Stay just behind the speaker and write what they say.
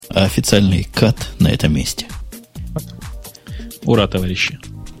А официальный кат на этом месте. Ура, товарищи.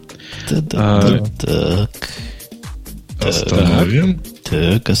 Так. Остановим.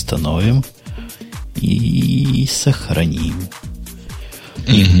 Так, остановим. И сохраним.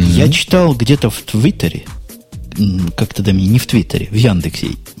 Я читал где-то в Твиттере, как-то до меня, не в Твиттере, в Яндексе,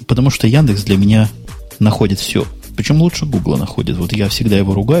 потому что Яндекс для меня находит все. Причем лучше Гугла находит. Вот я всегда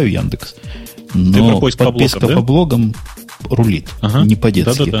его ругаю, Яндекс. Но подписка по блогам рулит. Не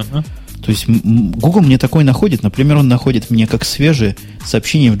по-детски. Да. То есть Google мне такой находит. Например, он находит мне как свежее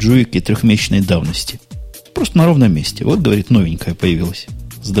сообщение в джуике 3-месячной давности. Просто на ровном месте. Вот, говорит, новенькое появилось.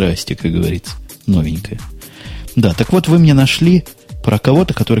 Здрасте, как говорится. Новенькое. Да, так вот вы мне нашли про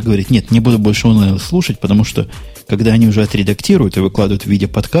кого-то, который говорит, нет, не буду больше онлайн слушать, потому что когда они уже отредактируют и выкладывают в виде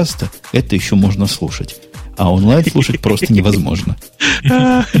подкаста, это еще можно слушать. А онлайн слушать просто невозможно.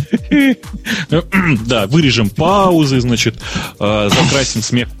 Да, вырежем паузы, значит, закрасим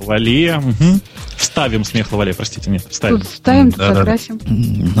смех в вале. Вставим смех в вале, простите, нет, вставим. Вставим, закрасим.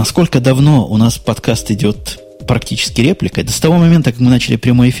 Насколько давно у нас подкаст идет практически репликой? Это с того момента, как мы начали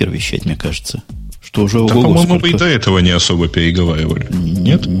прямой эфир вещать, мне кажется. Что уже да, по-моему, мы и до этого не особо переговаривали.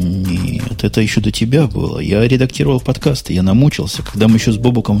 Нет? Нет, это еще до тебя было. Я редактировал подкасты, я намучился. Когда мы еще с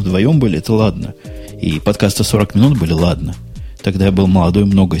Бобуком вдвоем были, это ладно. И подкасты 40 минут были, ладно. Тогда я был молодой,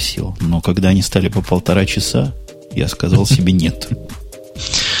 много сил. Но когда они стали по 1,5 часа, я сказал себе нет.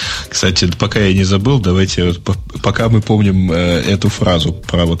 Кстати, пока я не забыл, давайте, пока мы помним эту фразу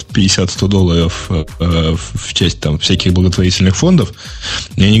про вот $50-100 в честь там всяких благотворительных фондов,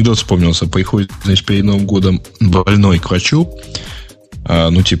 мне анекдот вспомнился. Приходит, значит, перед Новым годом больной к врачу,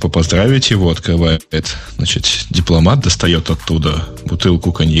 поздравить его, открывает, значит, дипломат, достает оттуда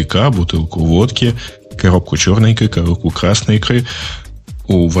бутылку коньяка, бутылку водки, коробку черной икры, коробку красной икры.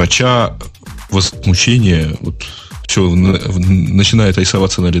 У врача возмущение, вот, все начинает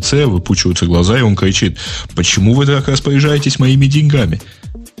рисоваться на лице, выпучиваются глаза, и он кричит: почему вы так распоряжаетесь моими деньгами?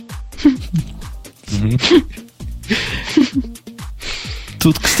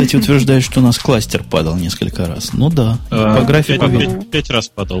 Тут, кстати, утверждают, что у нас кластер падал несколько раз. Ну да, по графику 5 раз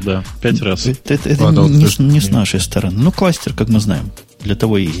падал, да. 5 раз. Это не с нашей стороны. Ну, кластер, как мы знаем, для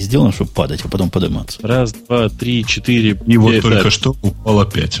того и сделан, чтобы падать, а потом подниматься. 1, 2, 3, 4. И вот только что упало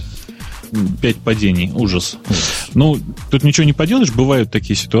 5. 5 падений. Ужас. Ну, тут ничего не поделаешь. Бывают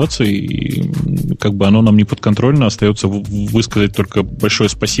такие ситуации, и как бы оно нам не подконтрольно. Остается высказать только большое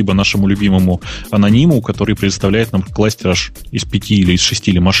спасибо нашему любимому анониму, который предоставляет нам кластер аж из 5 или из 6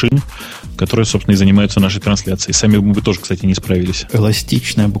 машин, которые, собственно, и занимаются нашей трансляцией. Сами мы бы тоже, кстати, не справились.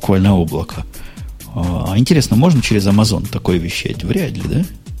 Эластичное буквально облако. А интересно, можно через Amazon такое вещать? Вряд ли, да?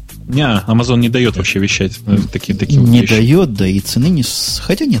 Не, Amazon не дает вообще вещать такие не вещи. Дает, да и цены не...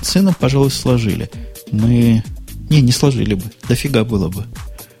 Хотя нет, цены, пожалуй, сложили. Мы... Не сложили бы. Дофига было бы.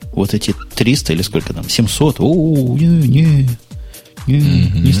 Вот эти 300 или сколько там, 700.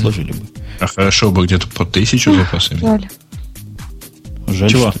 Не сложили бы. А хорошо бы где-то по 1000 запасами. Жаль.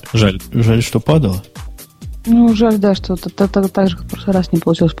 Чего? Жаль, что падало. Ну, жаль, да, что это так же, как в прошлый раз не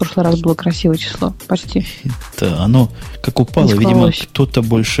получилось. В прошлый раз было красивое число, почти. Да, оно как упало, видимо, кто-то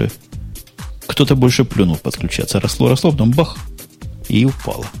больше плюнул подключаться. Росло, потом бах, и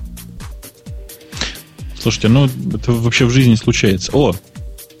упало. Слушайте, ну, это вообще в жизни случается.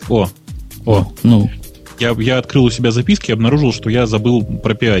 Ну. Я открыл у себя записки и обнаружил, что я забыл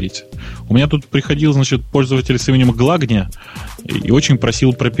пропиарить. У меня тут приходил, значит, пользователь с именем Глагня и очень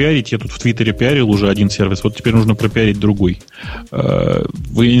просил пропиарить. Я тут в Твиттере пиарил уже один сервис, вот теперь нужно пропиарить другой.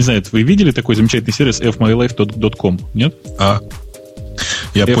 Вы, я не знаю, вы видели такой замечательный сервис fmylife.com, нет?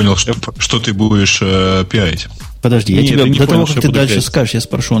 Я понял, что ты будешь пиарить. Подожди, я тебя до того, как ты дальше скажешь, я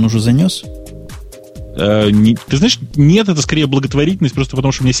спрошу, он уже занес? Ты знаешь, нет, это скорее благотворительность, просто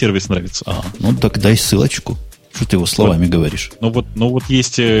потому что мне сервис нравится. Ну так дай ссылочку. Что ты его словами говоришь? Ну вот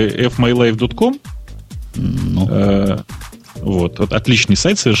есть fmylife.com. Вот, отличный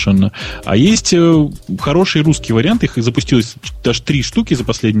сайт совершенно. А есть хороший русский вариант, их запустилось даже 3 штуки за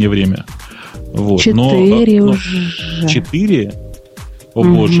последнее время. Вот. 4 уже. 4? О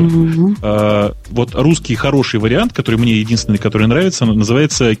боже. Вот русский хороший вариант, который мне единственный, который нравится,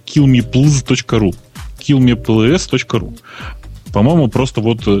 называется killmeplz.ru. killmeplz.ru. По-моему, просто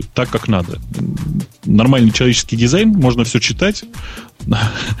вот так, как надо. Нормальный человеческий дизайн, можно все читать.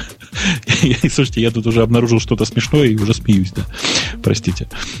 Слушайте, я тут уже обнаружил что-то смешное и уже смеюсь, да. Простите.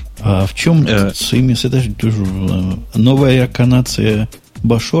 А в чем новая реакция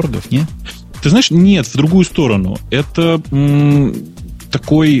башоргов, не? Ты знаешь, нет, в другую сторону. Это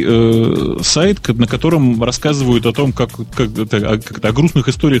такой сайт, на котором рассказывают о том, как о грустных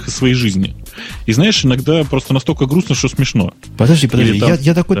историях из своей жизни. И знаешь, иногда просто настолько грустно, что смешно. Подожди,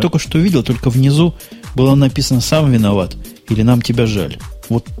 я такой только что увидел, только внизу было написано «Сам виноват» или «Нам тебя жаль».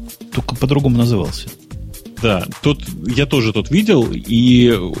 Вот только по-другому назывался. Да, я тоже тут видел, и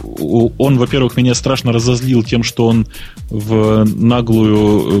он, во-первых, меня страшно разозлил тем, что он в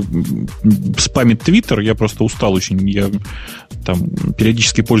наглую спамит Твиттер. Я просто устал очень. Я там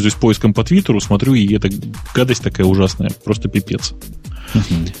периодически пользуюсь поиском по Твиттеру, смотрю, и это гадость такая ужасная, просто пипец.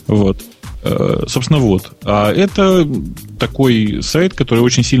 Вот. Собственно, вот. А это такой сайт, который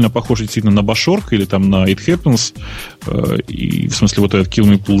очень сильно похож действительно на Башорк или там на It Happens, и, в смысле, вот этот Kill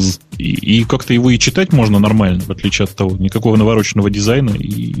Me Pools. И как-то его и читать можно нормально, в отличие от того. Никакого навороченного дизайна,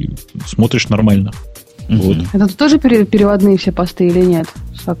 и смотришь нормально. Вот. Это тут тоже переводные все посты или нет?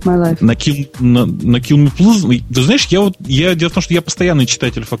 Fuck My Life. На Kill Me Pools, ты знаешь, дело в том, что я постоянный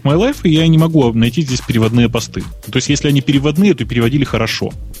читатель Fuck My Life, и я не могу найти здесь переводные посты. То есть, если они переводные, то переводили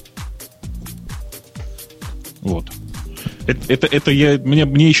хорошо. Вот. Это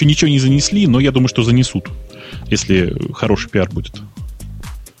мне еще ничего не занесли, но я думаю, что занесут, если хороший пиар будет.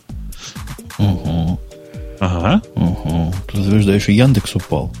 Угу. Ага. Угу. Ты утверждаешь, и Яндекс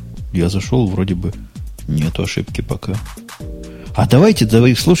упал. Я зашел, вроде бы нету ошибки пока. А давайте,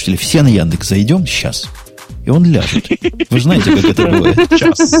 слушатели, все на Яндекс зайдем сейчас. И он ляжет. Вы знаете, как это бывает.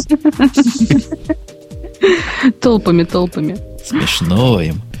 Сейчас. Толпами. Смешно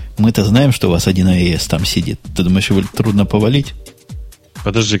им. Мы-то знаем, что у вас один iOS там сидит. Ты думаешь, его трудно повалить?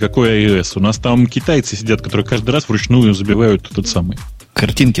 Подожди, какой iOS? У нас там китайцы сидят, которые каждый раз вручную забивают тот самый.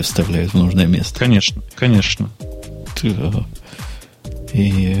 Картинки вставляют в нужное место. Конечно.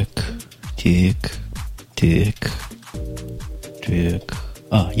 Так.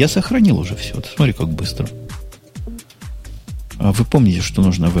 Я сохранил уже все. Ты смотри, как быстро. А вы помните, что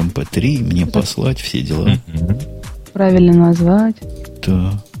нужно в MP3 мне послать все дела? Правильно назвать.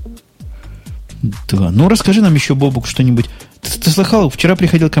 Да. Ну, расскажи нам еще, Бобук, что-нибудь. Ты слыхал, вчера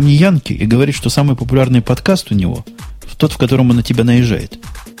приходил ко мне Янки и говорит, что самый популярный подкаст у него тот, в котором он на тебя наезжает.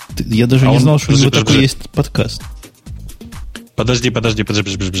 Я даже не знал, что у него такой есть подкаст. Подожди.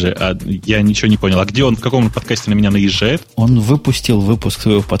 Я ничего не понял. А где он, в каком подкасте на меня наезжает? Он выпустил выпуск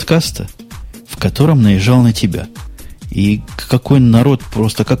своего подкаста, в котором наезжал на тебя. И какой народ,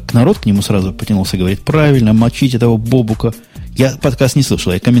 просто как народ к нему сразу потянулся, говорит, правильно, мочить этого Бобука. Я подкаст не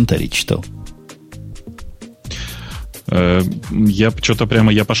слышал, я комментарий читал. Я что-то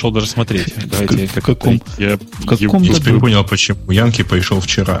прямо, я пошел даже смотреть. Я понял, почему Янки пришел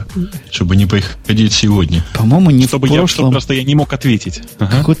вчера, чтобы не приходить сегодня. По-моему, не чтобы в прошлом. Чтобы просто я не мог ответить.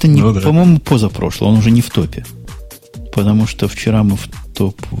 Какой-то по-моему, позапрошлый. Он уже не в топе. Потому что вчера мы в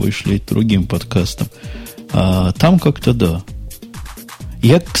топ вышли другим подкастом. А там как-то да.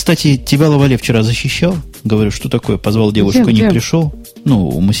 Я, кстати, тебя, Лавале, вчера защищал. Говорю, что такое? Позвал девушку, не пришел.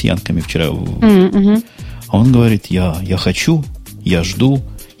 Ну, мы с Янками вчера. А он говорит, я хочу, я жду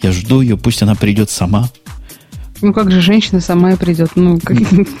ее, пусть она придет сама. Ну, как же женщина сама и придет? Ну,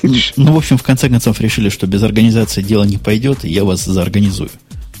 в общем, в конце концов решили, что без организации дело не пойдет, и я вас заорганизую.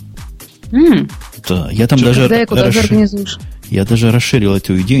 Да, я там даже я даже расширил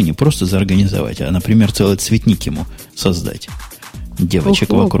эту идею не просто заорганизовать, а, например, целый цветник ему создать. Девочек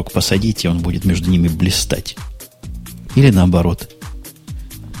вокруг посадить, и он будет между ними блистать. Или наоборот.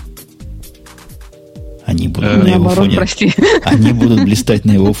 Они будут на его фоне. Прости. Они будут блистать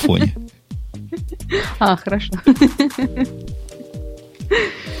на его фоне. Хорошо.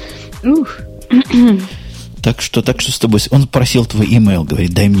 Так что с тобой... Он просил твой имейл,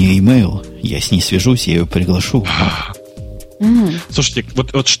 говорит, дай мне имейл, я с ней свяжусь, я ее приглашу. Слушайте,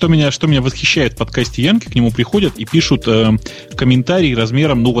 вот что меня восхищает в подкасте Янки, к нему приходят и пишут комментарии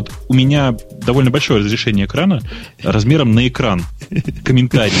размером, ну вот у меня довольно большое разрешение экрана, размером на экран.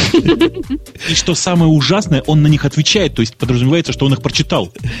 Комментарии. И что самое ужасное, он на них отвечает, то есть подразумевается, что он их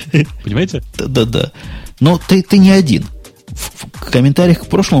прочитал. Понимаете? Да. Но ты не один. В комментариях к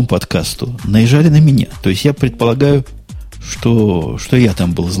прошлому подкасту наезжали на меня. То есть я предполагаю, что я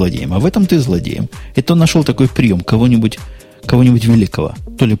там был злодеем. А в этом ты злодеем. Это он нашел такой прием кого-нибудь великого.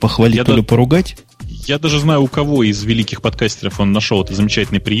 То ли похвалить, то ли поругать. Я даже знаю, у кого из великих подкастеров он нашел этот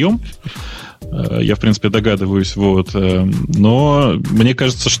замечательный прием. Я, в принципе, догадываюсь. Но мне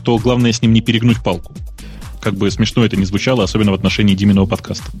кажется, что главное с ним не перегнуть палку. Как бы смешно это ни звучало, особенно в отношении Диминого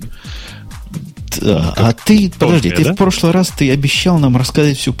подкаста. Да, подожди, в прошлый раз ты обещал нам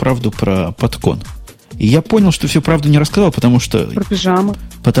рассказать всю правду про подкон. И я понял, что всю правду не рассказал, потому что... Про пижаму.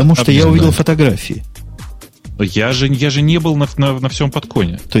 Потому что я увидел фотографии. Я же не был на всем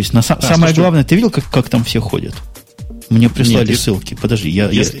подконе. То есть, самое главное, ты видел, как там все ходят? Мне прислали ссылки. Подожди,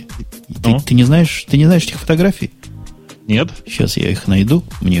 ты не знаешь этих фотографий? Нет. Сейчас я их найду.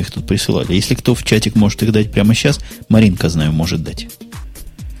 Мне их тут присылали. Если кто в чатик может их дать прямо сейчас, Маринка, знаю, может дать.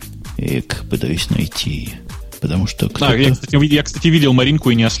 Пытаюсь найти. Потому что кто-то... Я, кстати, видел Маринку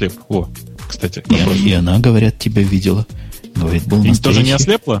и не ослеп. Кстати. И она, говорят, тебя видела. Говорит, был настоящий... тоже не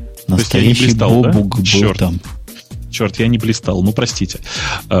ослепла? Настоящий бобук был там. Черт, я не блистал, простите.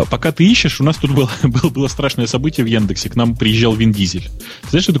 Пока ты ищешь, у нас тут было страшное событие в Яндексе. К нам приезжал Вин Дизель. Ты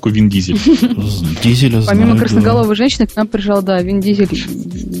знаешь, что такое Вин Дизель? Дизеля знаю. Помимо красноголовой женщины, к нам приезжал, Вин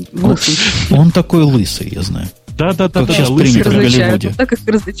Дизель лысый. Он такой лысый, я знаю. Да. Сейчас принято в Голливуде. Так их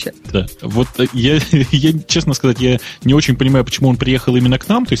различают. Да. Вот я, честно сказать, я не очень понимаю, почему он приехал именно к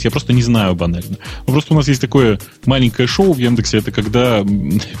нам. То есть я просто не знаю банально. Просто у нас есть такое маленькое шоу в Яндексе. Это когда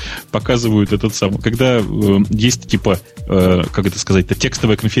показывают когда есть типа, как это сказать,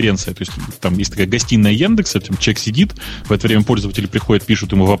 текстовая конференция. То есть там есть такая гостиная Яндекса, там человек сидит, в это время пользователи приходят,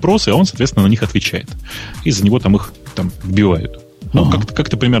 пишут ему вопросы, а он, соответственно, на них отвечает. И за него там их вбивают.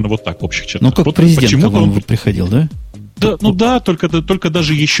 Как-то примерно вот так в общих чертах. Как президент, когда он приходил, да? Да, только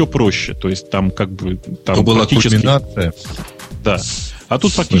даже еще проще. То есть там там была практически... кульминация. Да. А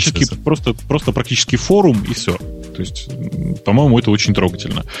тут практически просто практически форум и все. То есть, по-моему, это очень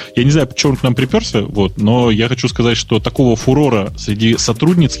трогательно. Я не знаю, почему он к нам приперся, но я хочу сказать, что такого фурора среди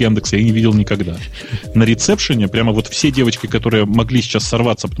сотрудниц Яндекса я не видел никогда. На ресепшене прямо все девочки, которые могли сейчас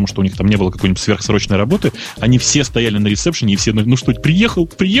сорваться, потому что у них там не было какой-нибудь сверхсрочной работы, они все стояли на ресепшене, и все, приехал?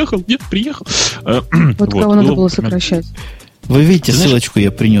 Нет, приехал. Кого надо было сокращать. Вы видите ссылочку,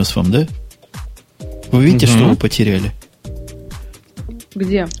 я принес вам, да? Вы видите, что вы потеряли?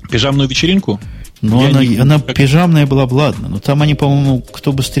 Где? Пижамную вечеринку? Она пижамная была, ладно. Но там они, по-моему,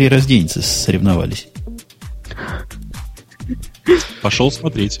 кто быстрее разденется, соревновались. Пошел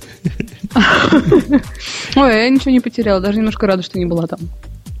смотреть. Ой, я ничего не потеряла. Даже немножко рада, что не была там.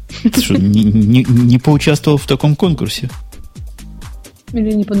 Ты что, не поучаствовал в таком конкурсе?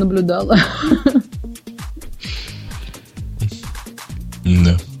 Или не понаблюдала?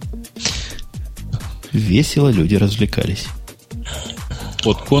 Да. Весело люди развлекались.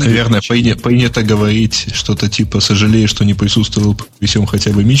 Наверное, принято говорить что-то типа «сожалею, что не присутствовал при всем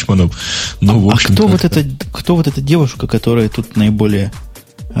хотя бы Мичманом». В общем, кто вот эта девушка, которая тут наиболее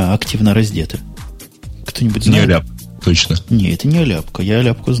активно раздета? Кто-нибудь знает? Не Аляп, точно. Не, это не Аляпка. Я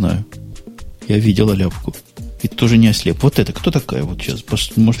Аляпку знаю. Я видел Аляпку. И тоже не ослеп. Вот это, кто такая вот сейчас?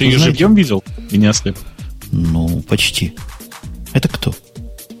 Может, ты ее живьем видел и не ослеп? Почти. Это кто?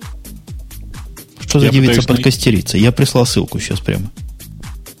 Что за девица-подкастерица? Я прислал ссылку сейчас прямо.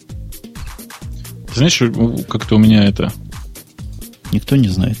 Ты знаешь, как-то у меня это... Никто не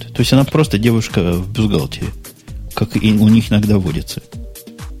знает. То есть она просто девушка в бюстгальтере, как и у них иногда водится.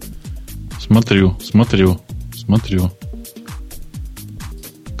 Смотрю.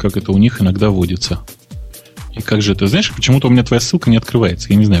 Как это у них иногда водится. И как же это? Знаешь, почему-то у меня твоя ссылка не открывается.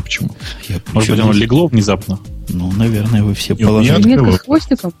 Я не знаю почему. Может быть, оно легло внезапно? Наверное, вы все положили. Нет, с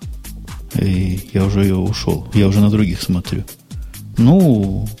хвостиком. Я уже ее ушел. Я уже на других смотрю.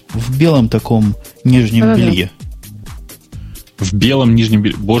 В белом таком нижнем белье. В белом нижнем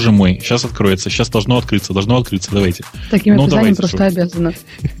белье. Боже мой, сейчас откроется. Сейчас должно открыться. Давайте. Таким описанием просто обязано.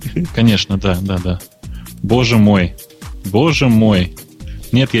 Конечно, да. Боже мой.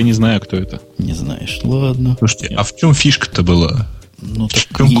 Нет, я не знаю, кто это. Не знаешь, ладно. Слушайте, а в чем фишка-то была?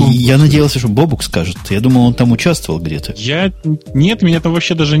 Я надеялся, что Бобук скажет. Я думал, он там участвовал где-то. Нет, меня там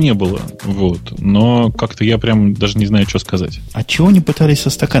вообще даже не было. Но как-то я прям даже не знаю, что сказать. А чего они пытались со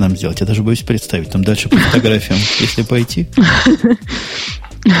стаканом сделать? Я даже боюсь представить. Там дальше по фотографиям, если пойти.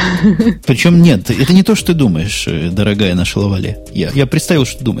 Причем нет, это не то, что ты думаешь, дорогая наша Лавале. Я представил,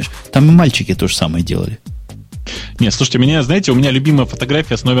 что ты думаешь. Там и мальчики то же самое делали. Нет, слушайте, у меня любимая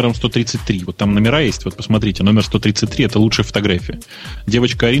фотография с номером 133. Вот там номера есть, посмотрите, номер 133 это лучшая фотография.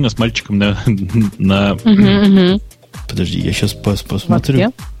 Девочка Арина с мальчиком на... Подожди, я сейчас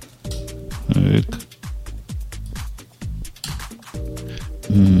посмотрю.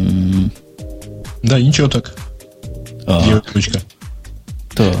 Да, ничего так. Девочка.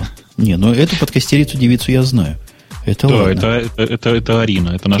 Да. Эту подкастерицу девицу я знаю. Это ладно. Это Арина,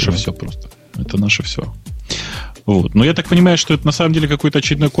 это наше все просто. Это наше все. Но я так понимаю, что это на самом деле какой-то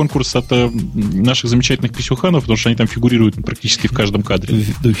очередной конкурс от наших замечательных писюханов, потому что они там фигурируют практически в каждом кадре.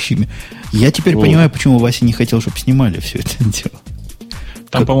 Ведущими. Я теперь понимаю, почему Вася не хотел, чтобы снимали все это дело.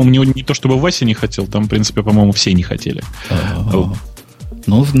 Там, по-моему, не то, чтобы Вася не хотел, там, в принципе, по-моему, все не хотели.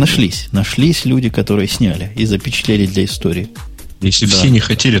 Нашлись люди, которые сняли и запечатлели для истории. Если все не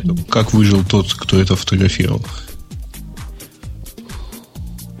хотели, то как выжил тот, кто это фотографировал?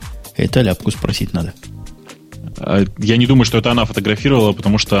 Это Ляпку спросить надо. Я не думаю, что это она фотографировала,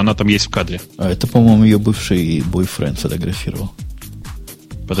 потому что она там есть в кадре. А это, по-моему, ее бывший бойфренд фотографировал.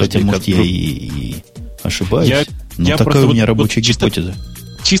 Подожди, хотя, может, я и ошибаюсь. Но такая у меня рабочая гипотеза.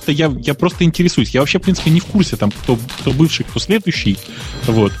 Чисто я просто интересуюсь. Я вообще, в принципе, не в курсе, там, кто бывший, кто следующий.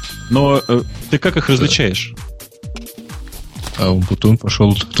 Вот. Но ты как их различаешь? А он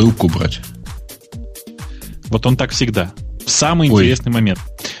пошел трубку брать. Вот он так всегда. В самый интересный момент.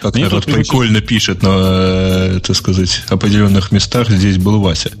 Как народ прикольно пишет на, так сказать, определенных местах. Здесь был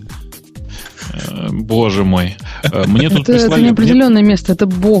Вася. Боже мой. Мне тут прислали... Это не определенное место, это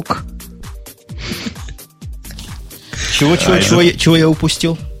бог. Чего я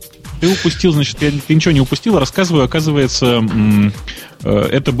упустил? Ты упустил, значит, ты ничего не упустил. Рассказываю, оказывается,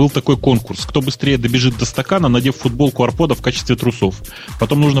 это был такой конкурс. Кто быстрее добежит до стакана, надев футболку арпода в качестве трусов.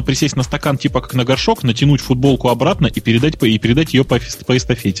 Потом нужно присесть на стакан, типа как на горшок, натянуть футболку обратно и передать ее по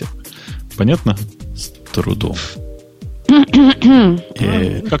эстафете. Понятно? С трудом. То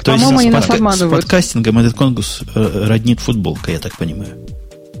есть с подкастингом этот конкурс роднит футболка, я так понимаю.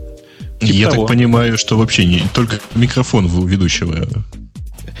 Я так понимаю, что вообще не только микрофон у ведущего.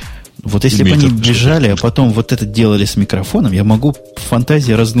 Вот если бы они бежали, а потом вот это делали с микрофоном, я могу в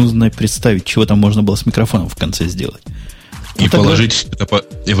фантазии разнузданной представить, чего там можно было с микрофоном в конце сделать. И вот положить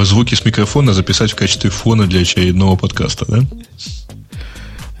его звуки с микрофона, записать в качестве фона для очередного подкаста, да?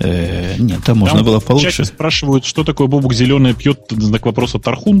 Нет, там можно было получше. Чаще спрашивают, что такое бобук зеленый пьет, знак вопроса,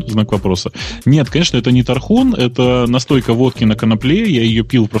 тархун, знак вопроса. Нет, конечно, это не тархун, это настойка водки на конопле. Я ее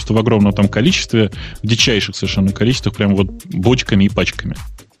пил просто в огромном там количестве, в дичайших совершенно количествах, прям вот бочками и пачками.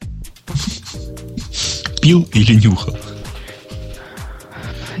 Пил или нюхал?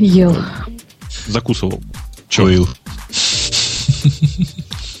 Ел. Закусывал. Чуил.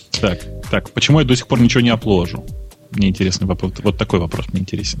 Так, почему я до сих пор ничего не апложу? Мне интересный вопрос. Вот такой вопрос мне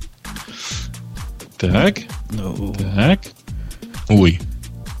интересен. Так. Ой.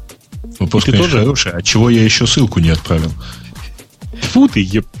 Вопрос, конечно, тоже хороший. А чего я еще ссылку не отправил? Фу ты,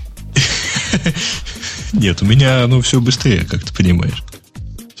 еб... Нет, у меня оно все быстрее, как ты понимаешь.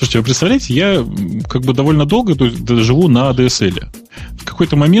 Слушайте, вы представляете, я как бы довольно долго живу на ADSL. В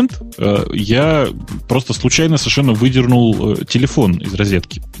какой-то момент я просто случайно совершенно выдернул телефон из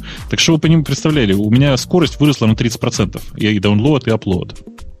розетки. Так что вы по нему представляли, у меня скорость выросла на 30%. Я и даунлоад, и аплод.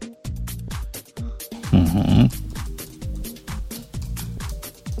 Угу.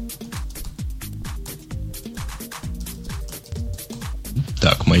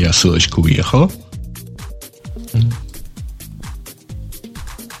 Так, моя ссылочка уехала.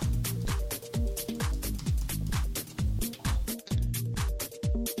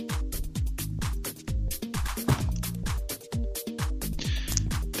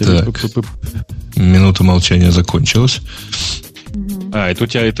 Так, минута молчания закончилась. Это у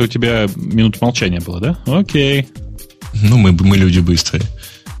тебя минута молчания была, да? Окей. Ну, мы люди быстрые.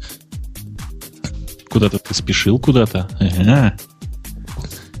 Куда-то ты спешил, куда-то? Ага.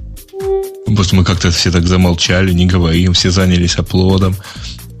 Просто мы как-то все так замолчали, не говорим, все занялись аплодом.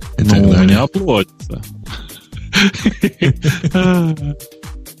 У меня аплодится.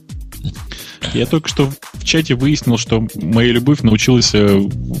 Я только что в чате выяснил, что моя любовь научилась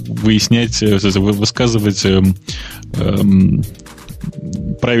высказывать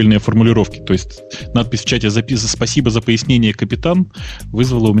правильные формулировки. То есть надпись в чате «Спасибо за пояснение, капитан»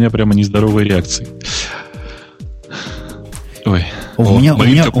 вызвала у меня прямо нездоровые реакции. Ой. У меня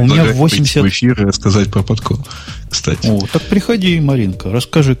 80... в эфир и рассказать про подкол, кстати. Так приходи, Маринка,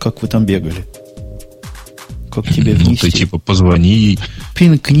 расскажи, как вы там бегали. Как тебе внести? Ну, ты типа позвони ей.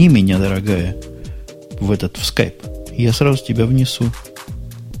 Пинкни меня, дорогая, в скайп. Я сразу тебя внесу.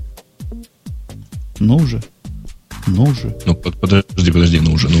 Ну же. Ну, подожди,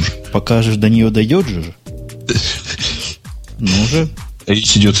 ну уже. Покажешь, до нее дойдет же. Ну же.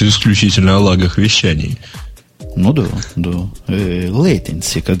 Речь идет исключительно о лагах вещаний. Ну да.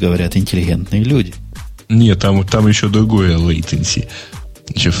 Latency, как говорят интеллигентные люди. Нет, там еще другое latency.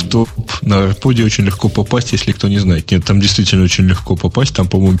 В топ на арподе очень легко попасть, если кто не знает. Нет, там действительно очень легко попасть. Там,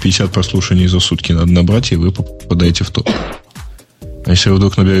 по-моему, 50 прослушаний за сутки надо набрать, и вы попадаете в топ. А если вы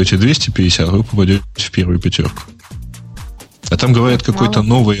вдруг наберете 250, вы попадете в первую пятерку. А там, говорят, какой-то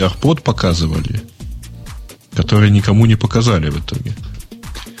новый арпод показывали, который никому не показали в итоге.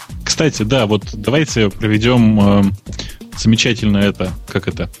 Кстати, да, вот давайте проведем замечательно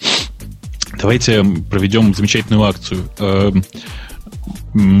Давайте проведем замечательную акцию.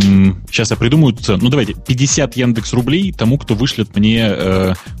 Сейчас я придумаю цену. Ну, давайте, 50 Яндекс.Рублей тому, кто вышлет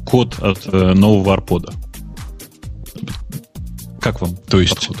мне код от нового арпода. Как вам? То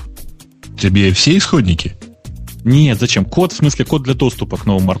есть подход? Тебе все исходники? Нет, зачем? Код, в смысле, код для доступа к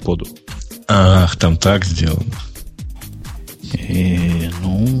новому арподу. Ах, там так сделано.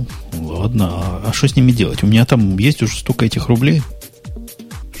 Ну, ладно. А что с ними делать? У меня там есть уже столько этих рублей,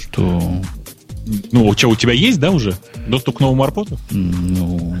 что... Ну, у тебя есть, да, уже? Доступ к новому арпоту?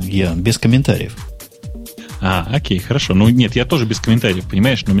 Ну, я без комментариев. Окей, хорошо. Ну, нет, я тоже без комментариев,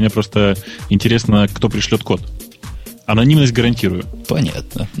 понимаешь? Но мне просто интересно, кто пришлет код. Анонимность гарантирую.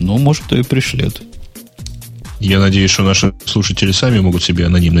 Понятно. Ну, может, кто и пришлет. Я надеюсь, что наши слушатели сами могут себе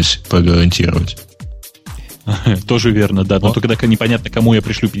анонимность прогарантировать. Тоже верно, да. Но только тогда непонятно, кому я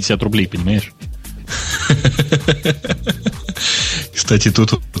пришлю 50 рублей, понимаешь? Кстати,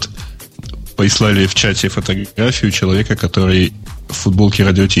 тут вот прислали в чате фотографию человека, который в футболке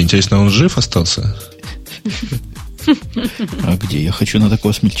Радио Ти. Интересно, он жив остался? А где? Я хочу на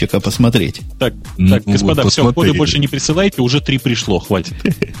такого смельчака посмотреть. Так, господа, все, коды больше не присылайте, уже 3 пришло, хватит.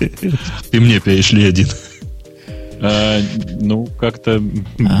 Ты мне перешли 1. Ну, как-то...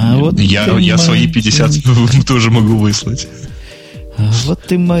 Вот я свои 50 тоже могу выслать.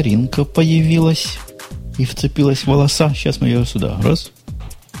 Вот и Маринка появилась и вцепилась в волоса. Сейчас мы ее сюда. Раз.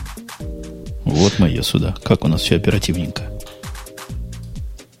 Вот мы ее сюда. Как у нас все оперативненько.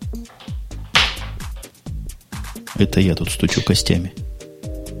 Это я тут стучу костями.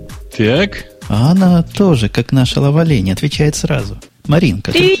 Так. А она тоже, как наша лавалень, отвечает сразу.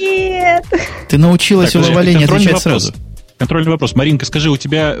 Маринка. Привет! Ты научилась у лавалени отвечать сразу. Контрольный вопрос. Маринка, скажи, у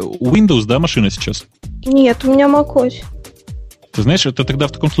тебя Windows, да, машина сейчас? Нет, у меня macOS. Ты знаешь, это тогда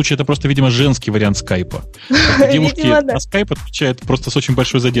в таком случае это просто, видимо, женский вариант скайпа. Девушки на скайп отвечают просто с очень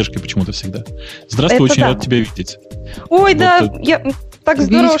большой задержкой почему-то всегда. Здравствуй, очень рад тебя видеть. Ой, да, я... Так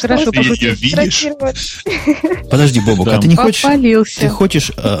здорово, что ты ее видишь. Подожди, Бобок, да. А ты не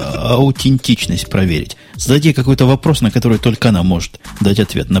хочешь аутентичность проверить? Задай какой-то вопрос, на который только она может дать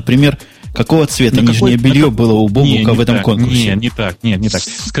ответ. Например, какого цвета нижнее белье было у Бобука в этом конкурсе? Не так.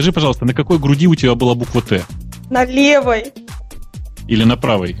 Скажи, пожалуйста, на какой груди у тебя была буква Т? На левой. Или на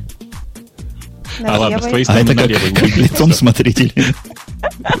правой? Ладно, с твоей А стороны это на левой. как лицом смотреть или...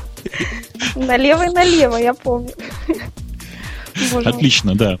 На левой, я помню.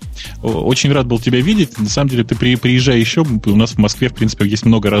 Отлично, да. Очень рад был тебя видеть. На самом деле, ты приезжай еще. У нас в Москве, в принципе, есть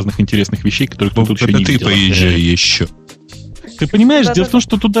много разных интересных вещей, которых ты тут еще не видел. Ты поезжай еще. Ты понимаешь, дело в том,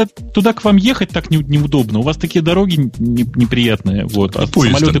 что туда к вам ехать так неудобно. У вас такие дороги неприятные. Вот. А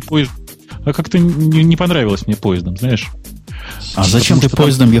самолеты, поезд... А как-то не понравилось мне поездом, знаешь? А зачем ты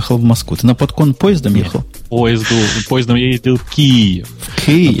поездом ехал в Москву? Ты на подкон поездом ехал? Поездом я ездил в Киев.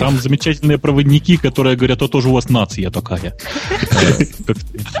 Там замечательные проводники, которые говорят, тоже у вас нация такая.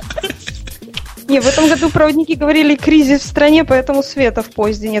 Не, в этом году проводники говорили, кризис в стране, поэтому света в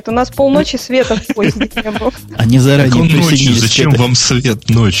поезде нет. У нас полночи света в поезде не было. Они заранее ночью, зачем вам свет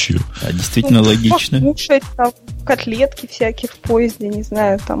ночью? Действительно логично. Покушать там котлетки всякие в поезде, не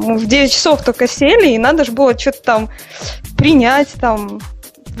знаю, там. Мы в 9 часов только сели, и надо же было что-то там принять, там,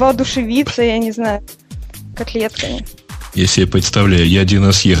 воодушевиться, я не знаю, котлетками. Я себе представляю, я один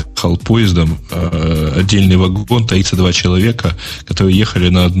раз ехал поездом, отдельный вагон, 32 человека, которые ехали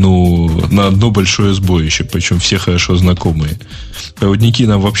на одно большое сборище, причем все хорошо знакомые. Проводники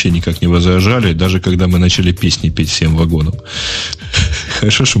нам вообще никак не возражали, даже когда мы начали песни петь всем вагонам.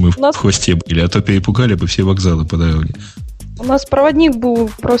 Хорошо, что мы в хвосте были, а то перепугали бы все вокзалы по дороге. У нас проводник был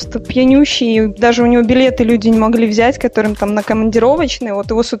просто пьянющий, даже у него билеты люди не могли взять, которым там на командировочные, вот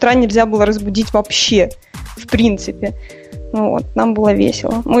его с утра нельзя было разбудить вообще, в принципе. Ну вот, нам было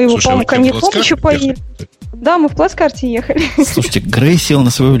весело. Мы его, по-моему, коньяком еще поили. Да, мы в плацкарте ехали. Слушайте, Грей сел на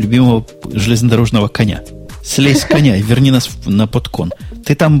своего любимого железнодорожного коня. Слезь с коня и верни нас на подкон.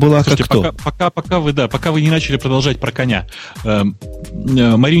 Ты там была. Слушайте, как кто? Пока вы не начали продолжать про коня.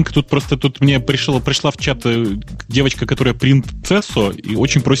 Маринка тут мне пришла в чат девочка, которая принцессу, и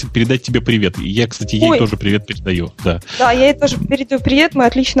очень просит передать тебе привет. И я, кстати, ей тоже привет передаю. Да, я ей тоже передаю привет. Мы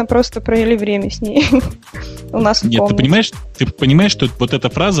отлично просто провели время с ней. У нас Нет, ты понимаешь, что вот эта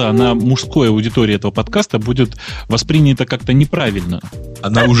фраза, она мужской аудитории этого подкаста будет воспринята как-то неправильно.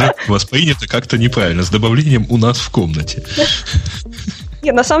 Она уже воспринята как-то неправильно, с добавлением «у нас в комнате».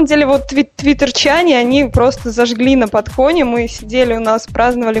 Не, на самом деле, вот твиттерчане, они просто зажгли на подконе, мы сидели у нас,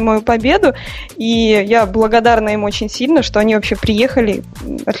 праздновали мою победу, и я благодарна им очень сильно, что они вообще приехали,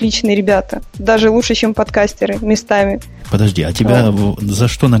 отличные ребята, даже лучше, чем подкастеры местами. Подожди, а тебя за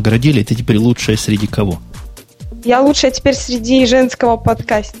что наградили? Ты теперь лучшая среди кого? Я лучшая теперь среди женского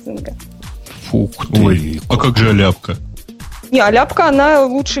подкастинга. Фух ты. Ой, а как же Аляпка? Не, Аляпка, она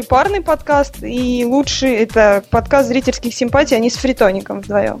лучший парный подкаст и лучший, это подкаст зрительских симпатий, они с Фритоником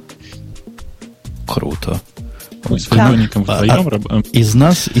вдвоем. Круто. С Фритоником вдвоем? Из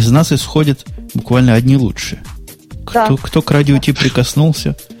нас исходят буквально одни лучшие. Кто к радио Ти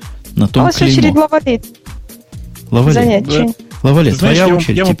прикоснулся, на том клеймо. очередь лавалеть. занятия. Лавале, твоя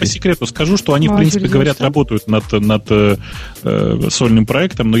очередь. Я вам по секрету скажу, что они, в принципе, говорят, работают над сольным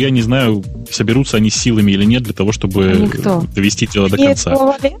проектом, но я не знаю, соберутся они с силами или нет для того, чтобы довести дело до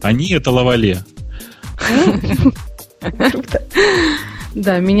конца. Они это Лавале. Круто.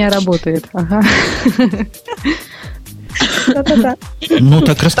 Да, меня работает. Ага. Да-да-да. Ну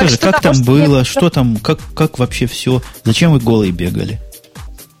так расскажи, как там было, что там, как вообще все, зачем вы голые бегали?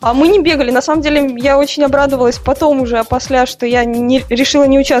 А мы не бегали. На самом деле, я очень обрадовалась потом уже, опосля, что я решила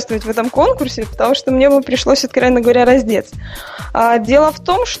не участвовать в этом конкурсе, потому что мне бы пришлось, откровенно говоря, раздеться. Дело в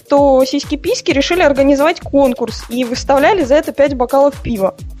том, что сиськи-письки решили организовать конкурс и выставляли за это 5 бокалов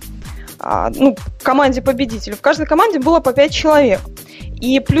пива. Команде победителю. В каждой команде было по 5 человек.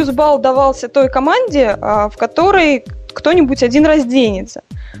 И плюс балл давался той команде, в которой кто-нибудь один разденется.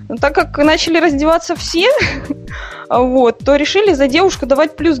 Но так как начали раздеваться все, то решили за девушку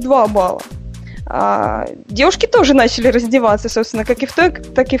давать плюс 2 балла. Девушки тоже начали раздеваться, собственно, как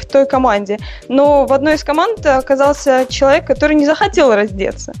и в той команде. Но в одной из команд оказался человек, который не захотел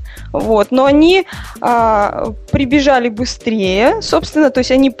раздеться. Но они прибежали быстрее, собственно, то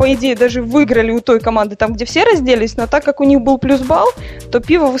есть они, по идее, даже выиграли у той команды, там, где все разделись, но так как у них был плюс балл, то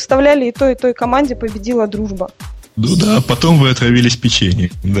пиво выставляли и той команде, победила дружба. Ну да, потом вы отравились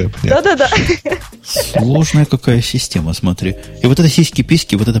печеньем. Да, понятно. Да-да-да. Сложная какая система, смотри. И вот это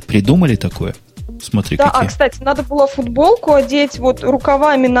сиськи-письки, вот это придумали такое? Смотри, да, какие. Кстати, надо было футболку одеть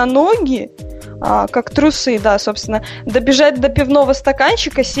рукавами на ноги, как трусы, да, собственно, добежать до пивного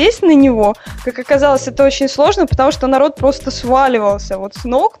стаканчика, сесть на него. Как оказалось, это очень сложно, потому что народ просто сваливался с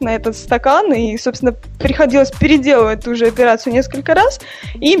ног на этот стакан, и, собственно, приходилось переделывать ту же операцию несколько раз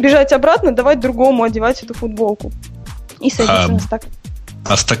и бежать обратно, давать другому одевать эту футболку. И садиться на стакан.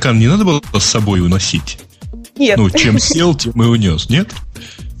 А стакан не надо было с собой уносить? Нет. Чем сел, тем и унес, нет?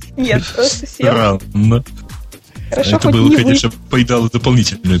 Нет, просто сел. Странно. Хорошо, это было, конечно, поедало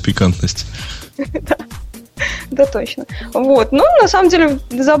дополнительную пикантность. Да, точно. На самом деле,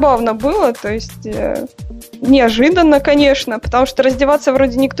 забавно было, то есть неожиданно, конечно, потому что раздеваться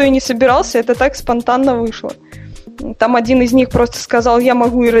вроде никто и не собирался, это так спонтанно вышло. Там один из них просто сказал, я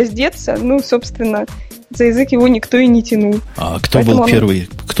могу и раздеться, собственно, за язык его никто и не тянул. А кто был первый?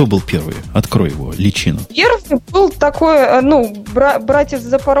 Кто был первый? Открой его, личину. Первый был такой,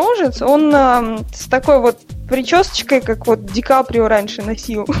 братец-запорожец, он с такой причесочкой, как Ди Каприо раньше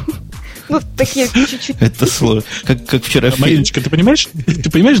носил. Такие чуть-чуть. Это сложно. Как вчера в фильме. Мариночка, ты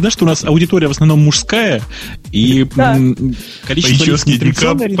понимаешь, да, что у нас аудитория в основном мужская, и количество Ди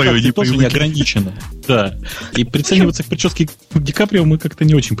Каприо тоже не ограничено. Да. И прицениваться к прическе Ди Каприо мы как-то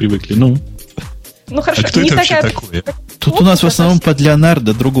не очень привыкли. Хорошо. А кто это вообще такое? Тут у нас в основном под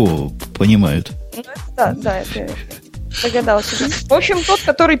Леонардо другого понимают. Да, это догадался. В общем, тот,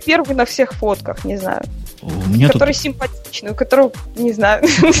 который первый на всех фотках, не знаю. Который симпатичный, у которого, не знаю,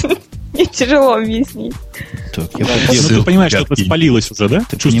 мне тяжело объяснить. Ты понимаешь, что это спалилось уже, да?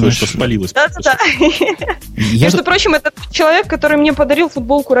 Ты чувствуешь, что спалилось. Да. Между прочим, это человек, который мне подарил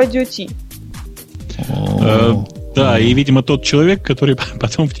футболку Радио Ти. Да, и, видимо, тот человек, который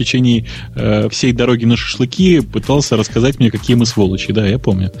потом в течение всей дороги на шашлыки пытался рассказать мне, какие мы сволочи. Да, я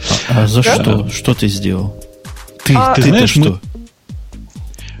помню. А за что? Что ты сделал? Ты знаешь, что?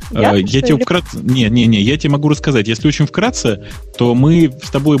 Я тебе вкратце... я тебе могу рассказать. Если очень вкратце, то мы с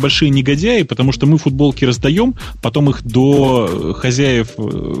тобой большие негодяи, потому что мы футболки раздаем, потом их до хозяев,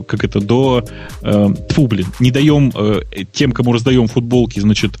 не даем тем, кому раздаем футболки,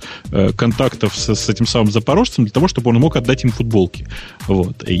 контактов с этим самым запорожцем, для того, чтобы он мог отдать им футболки.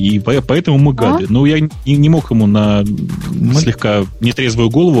 И поэтому мы гады. Но я не мог ему на слегка нетрезвую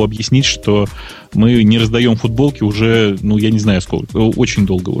голову объяснить, что мы не раздаем футболки уже, я не знаю сколько, очень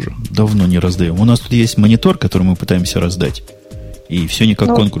долго уже. Давно не раздаем. У нас тут есть монитор, который мы пытаемся раздать. И все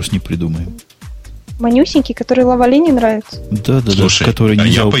никак конкурс не придумаем. Манюсенький, который Лавале не нравится. Да, слушай, который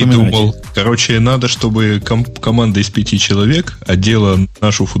нельзя упоминать. Я придумал. Надо, чтобы команда из 5 человек одела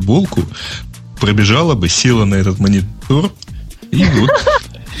нашу футболку, пробежала бы, села на этот монитор и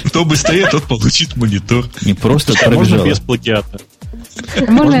кто быстрее, тот получит монитор. Не просто пробежала. Можно без плагиата.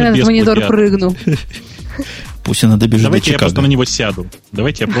 Можно я на этот монитор прыгну? Пусть она добежит до Чикаго.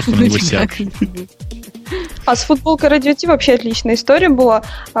 Давайте я просто на него сяду. А с футболкой Радио Ти вообще отличная история была.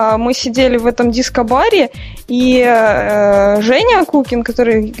 Мы сидели в этом диско-баре, и Женя Кукин,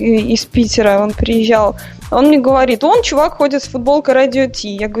 который из Питера, он приезжал, он мне говорит, чувак ходит с футболкой Радио Ти.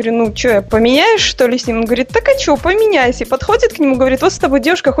 Я говорю, я поменяешь, что ли, с ним? Он говорит, так а что, поменяйся. И подходит к нему, говорит, с тобой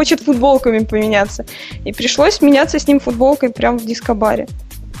девушка хочет футболками поменяться. И пришлось меняться с ним футболкой прямо в диско-баре.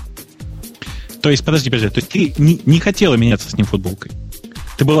 То есть, подожди, то есть ты не хотела меняться с ним футболкой?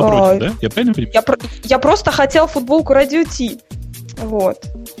 Ты была против, да? Я правильно понимаю? Я просто хотел футболку Радио Ти. Вот.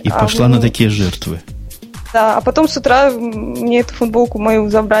 И пошла на такие жертвы. Да, а потом с утра мне эту футболку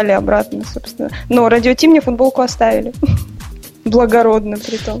мою забрали обратно, собственно. Но Радио Ти мне футболку оставили. Благородно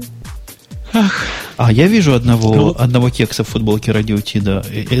при том. А я вижу одного кекса в футболке Радио Ти, да.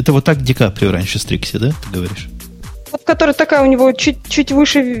 Это вот так Ди Каприо раньше стригся, да, ты говоришь? Вот которая такая у него чуть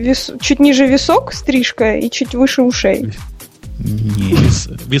выше, чуть ниже висок стрижка и чуть выше ушей. Нет.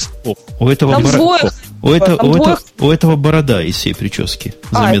 Висков. У этого борода из всей прически.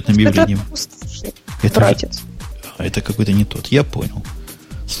 Заметным явлением. Это братец. Это какой-то не тот. Я понял.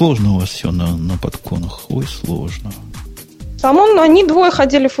 Сложно у вас все на подконах. Ой, сложно. Они двое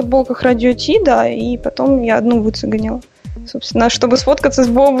ходили в футболках Радио Ти, да, и потом я одну выцеганила. Собственно, чтобы сфоткаться с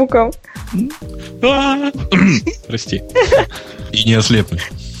Бобуком. Прости. И не ослепнуть.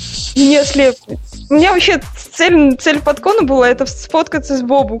 У меня вообще цель подкона была это сфоткаться с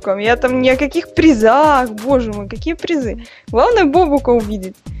Бобуком. Я там ни о каких призах, боже мой, какие призы. Главное Бобука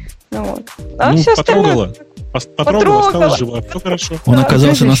увидеть. Вот. А все потрогала. Потрогала, стала жива. Все хорошо. Он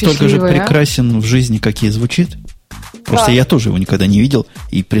оказался настолько же прекрасен в жизни, как и звучит. Просто я тоже его никогда не видел.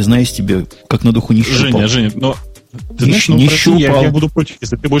 И, признаюсь тебе, как на духу не щупал. Женя, но... Ты знаешь, не щупал. Я буду против,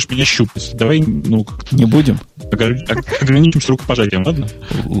 если ты будешь меня щупать. Давай, не будем? Ограничимся рукопожатием, ладно?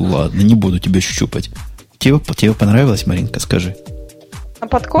 Ладно, не буду тебя щупать. Тебе понравилось, Маринка, скажи? На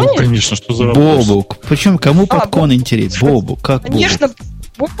подконе? Ну, конечно, что за вопрос? Бобук. Причем кому подкон интересен? Бобук, как Бобук? Конечно,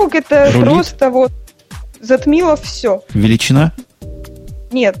 Бобук это просто вот затмило все. Величина?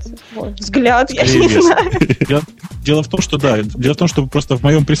 Нет, взгляд, я не знаю. Дело в том, что просто в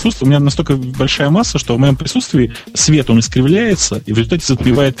моем присутствии, у меня настолько большая масса, что в моем присутствии свет, он искривляется, и в результате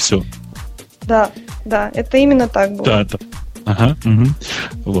затмевает все. Да, это именно так было. Да. Ага, угу.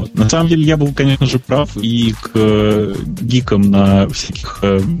 Вот. На самом деле я был, конечно же, прав, и к гикам на всяких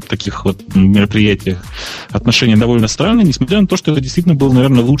таких вот мероприятиях отношения довольно странные, несмотря на то, что это действительно был,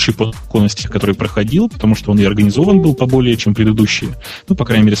 наверное, лучший подкон из тех, который проходил, потому что он и организован был поболее, чем предыдущие. По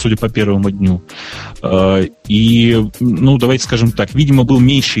крайней мере, судя по первому дню. И, давайте скажем так, видимо, был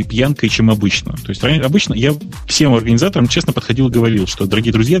меньшей пьянкой, чем обычно. То есть обычно я всем организаторам честно подходил и говорил, что,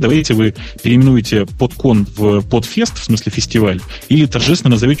 дорогие друзья, давайте вы переименуете подкон в подфест, в смысле фестиваль, или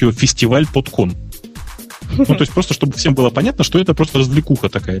торжественно назовете его фестиваль подкон. То есть просто, чтобы всем было понятно, что это просто развлекуха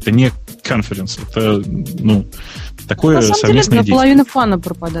такая, это не конференс, это, такое совместное действие. На самом деле, половина фана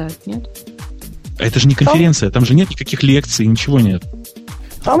пропадает, нет? А это же не конференция, там же нет никаких лекций, ничего нет.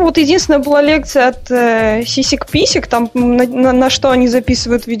 Там вот единственная была лекция от Сисик-Писик, там на что они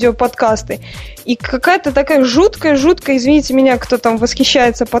записывают видеоподкасты. И какая-то такая жуткая, извините меня, кто там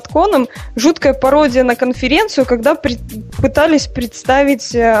восхищается подконом, жуткая пародия на конференцию, когда пытались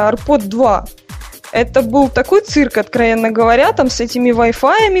представить AirPod 2. Это был такой цирк, откровенно говоря, там с этими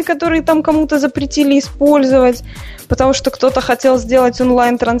Wi-Fi, которые там кому-то запретили использовать, потому что кто-то хотел сделать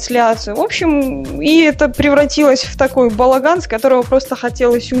онлайн-трансляцию. В общем, и это превратилось в такой балаган, с которого просто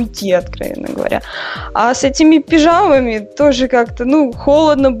хотелось уйти, откровенно говоря. А с этими пижамами тоже как-то,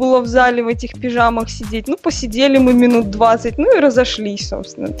 холодно было в зале в этих пижамах сидеть. Посидели мы минут 20, и разошлись,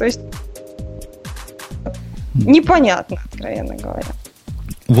 собственно. То есть непонятно, откровенно говоря.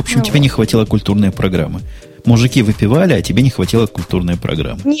 В общем, тебе не хватило культурной программы. Мужики выпивали, а тебе не хватило культурной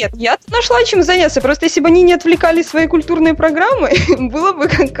программы. Нет, я нашла чем заняться. Просто если бы они не отвлекали своей культурной программой, было бы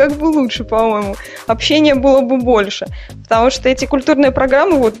как бы лучше, по-моему. Общения было бы больше. Потому что эти культурные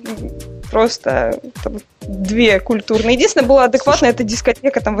программы, просто две культурные. Единственное, была адекватная, это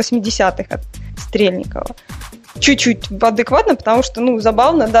дискотека 80-х от Стрельникова. Чуть-чуть адекватно, потому что,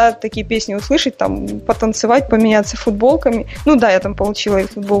 забавно, да, такие песни услышать, потанцевать, поменяться футболками. Я там получила и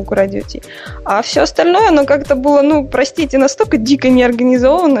футболку Радио Ти. А все остальное, оно как-то было, простите, настолько дико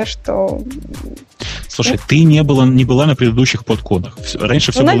неорганизовано, что... Слушай, ты не была на предыдущих подконах.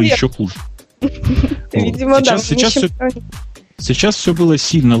 Раньше все было еще хуже. Видимо, да. Сейчас все было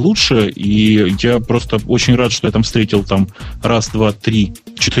сильно лучше, и я просто очень рад, что я там встретил 1, 2, 3,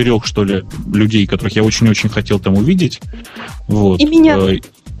 4, что ли, людей, которых я очень-очень хотел там увидеть. Вот. И меня.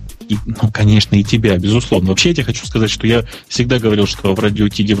 Конечно, и тебя, безусловно. Вообще, я тебе хочу сказать, что я всегда говорил, что в Радио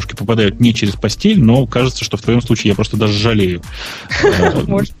Ти девушки попадают не через постель, но кажется, что в твоем случае я просто даже жалею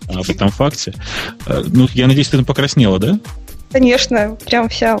об этом факте. Я надеюсь, ты покраснела, да? Конечно, прям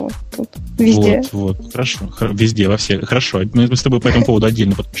вся тут, везде. Вот, хорошо, везде, во всех. Хорошо, мы с тобой по этому поводу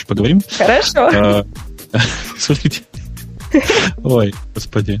отдельно потом еще поговорим. Хорошо. Смотрите. Ой,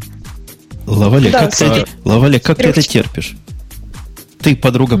 господи. Лаваля, как ты это терпишь? Ты,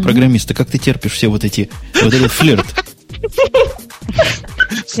 подруга программиста, как ты терпишь все этот флирт?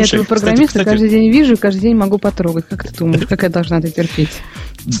 Я этого программиста каждый день вижу и каждый день могу потрогать. Как ты думаешь, как я должна это терпеть?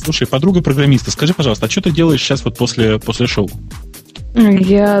 Слушай, подруга программиста, скажи, пожалуйста, а что ты делаешь сейчас вот после шоу?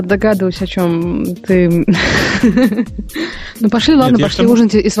 Я догадываюсь, о чем ты... Ну, пошли, ладно, пошли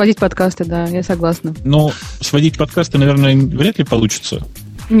ужинать и сводить подкасты, да, я согласна. Но сводить подкасты, наверное, вряд ли получится.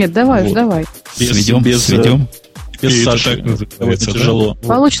 Нет, давай уж, давай. Сведем. Без Саши. Это тяжело.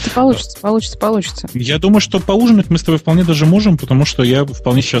 Получится. Я думаю, что поужинать мы с тобой вполне даже можем, потому что я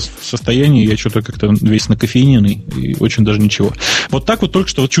вполне сейчас в состоянии, я что-то как-то весь накофеиненный, и очень даже ничего. Вот так вот только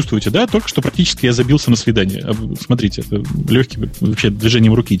что, вот чувствуете, да? Только что практически я забился на свидание. Смотрите, это легким вообще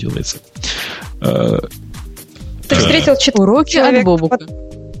движением руки делается. Ты встретил 4 уроки от Бобука.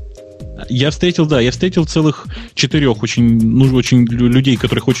 Я встретил целых 4 очень людей,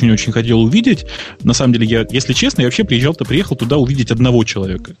 которых очень-очень хотел увидеть. На самом деле, я, если честно, я вообще приехал туда увидеть одного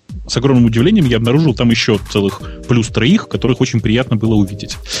человека. С огромным удивлением я обнаружил там еще целых плюс 3, которых очень приятно было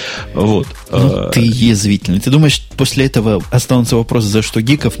увидеть. Вот. Ты язвительный. Ты думаешь, после этого останутся вопросы, за что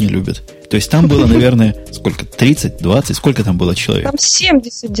гиков не любят? То есть там было, наверное, сколько? 30, 20? Сколько там было человек? Там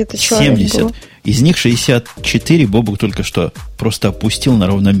 70 где-то человек 70. было. Из них 64 Бобук только что просто опустил на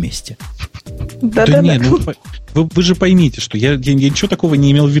ровном месте. Да нет, вы же поймите, что я ничего такого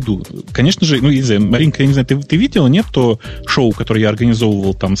не имел в виду. Конечно же, не знаю, Маринка, я не знаю, ты видела, нет, то шоу, которое я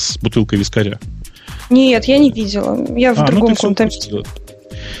организовывал там с бутылкой вискаря? Нет, я не видела. Я в другом контексте.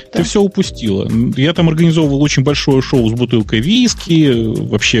 Ты все упустила. Я там организовывал очень большое шоу с бутылкой виски,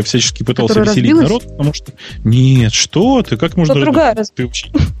 вообще всячески пытался веселить народ, потому что... Нет, что ты? Как можно... Ты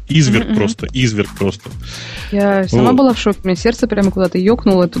вообще изверг просто. Я сама была в шоке, у меня сердце прямо куда-то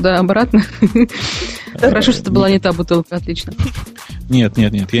ёкнуло туда-обратно. Хорошо, что это была не та бутылка, отлично. Нет,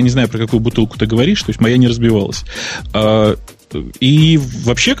 я не знаю, про какую бутылку ты говоришь, то есть моя не разбивалась. И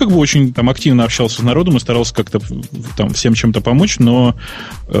вообще как бы очень там активно общался с народом и старался как-то там всем чем-то помочь, но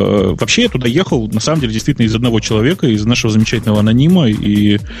вообще я туда ехал, на самом деле, действительно из одного человека, из нашего замечательного анонима,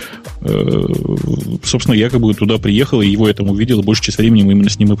 и, собственно, я как бы туда приехал, и его я там увидел, и большую часть времени мы именно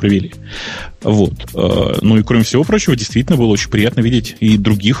с ним и провели. Вот. Ну и кроме всего прочего, действительно было очень приятно видеть и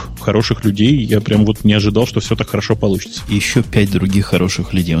других хороших людей, я прям вот не ожидал, что все так хорошо получится. Еще 5 других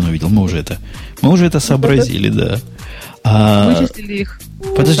хороших людей он увидел, мы уже это сообразили, да. Вычислили их.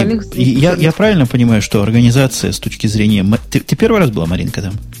 Подожди, я правильно понимаю, что организация с точки зрения... Ты первый раз была, Маринка,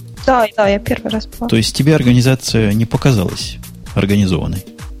 там? Да, я первый раз была. То есть тебе организация не показалась организованной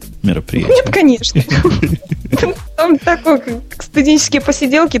мероприятием? Нет, конечно. Там такое, как студенческие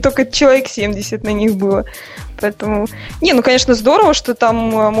посиделки, только человек 70 на них было. Поэтому, конечно, здорово, что там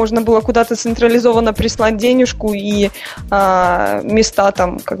можно было куда-то централизованно прислать денежку, и места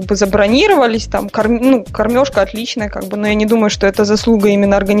там как бы забронировались, там кормежка отличная, как бы, но я не думаю, что это заслуга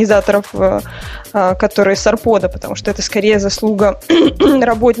именно организаторов, которые с Арпода, потому что это скорее заслуга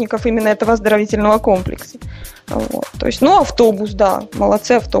работников именно этого оздоровительного комплекса. Вот. То есть, автобус, да,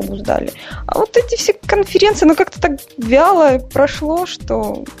 молодцы, автобус дали. А вот эти все конференции, как-то так вяло прошло,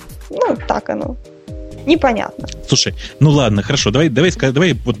 что, так оно. Непонятно. Слушай, ладно, хорошо, давай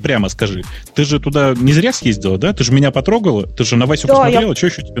вот прямо скажи. Ты же туда не зря съездила, да? Ты же меня потрогала, ты же на Васю посмотрела, что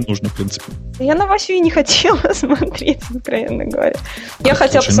еще тебе нужно, в принципе? Я на Васю и не хотела смотреть, откровенно говоря. Я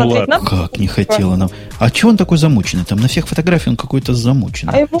хотела посмотреть на... Как не хотела нам? А чего он такой замученный? Там на всех фотографиях он какой-то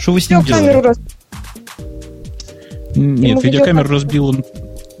замученный. Что вы с ним делали? Нет, видеокамеру разбил он.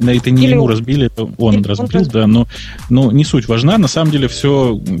 Это не ему разбили, это он разбил, да, но не суть важна. На самом деле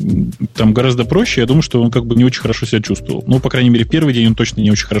все там гораздо проще. Я думаю, что он как бы не очень хорошо себя чувствовал. По крайней мере, первый день он точно не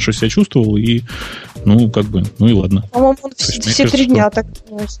очень хорошо себя чувствовал, и, и ладно. По-моему, он все 3 дня так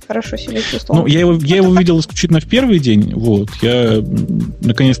хорошо себя чувствовал. Я его видел исключительно в первый день, вот. Я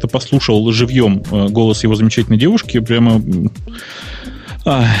наконец-то послушал живьем голос его замечательной девушки, прямо...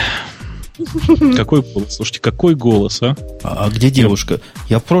 Какой голос? Слушайте, какой голос, а? А где девушка?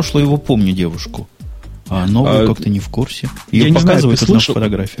 Я в прошлое его помню, девушку. А новую как-то не в курсе. Ее показывают на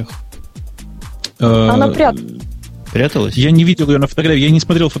фотографиях. Она пряталась? Я не видел ее на фотографии. Я не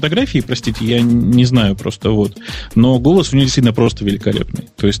смотрел фотографии, простите, я не знаю просто, вот. Но голос у нее действительно просто великолепный.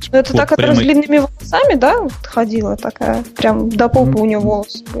 То есть, это та, которая с длинными волосами, да, ходила такая? Прям до попы у нее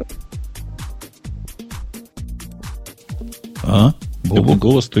волосы были. Бобук?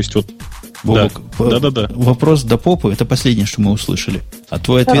 Голос, то есть вот... Бобук, да. Вопрос до попы, это последнее, что мы услышали. А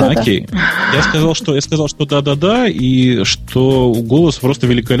твой ответ... Окей. Я сказал, что да-да-да, и что голос просто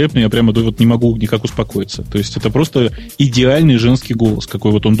великолепный, я прямо вот не могу никак успокоиться. То есть это просто идеальный женский голос,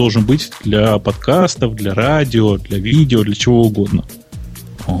 какой вот он должен быть для подкастов, для радио, для видео, для чего угодно.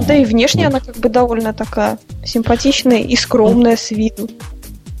 Да и внешне она как бы довольно такая симпатичная и скромная с виду.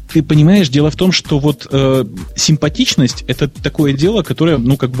 ты понимаешь, дело в том, что вот симпатичность — это такое дело, которое,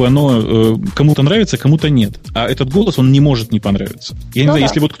 ну, как бы оно кому-то нравится, кому-то нет. А этот голос, он не может не понравиться. Я не знаю,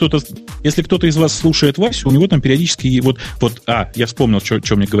 если кто-то из вас слушает Васю, у него там периодически я вспомнил,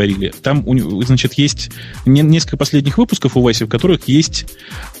 что мне говорили. Там, значит, есть несколько последних выпусков у Васи, в которых есть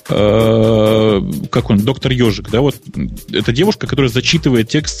доктор Ежик, да, вот это девушка, которая зачитывает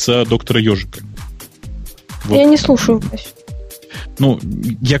текст за доктора Ежика. Вот. Я не слушаю Васю. Ну,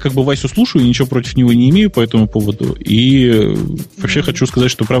 я как бы Васю слушаю и ничего против него не имею по этому поводу. И вообще хочу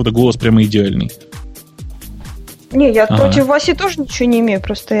сказать, что, правда, голос прямо идеальный. Не, я против Васи тоже ничего не имею,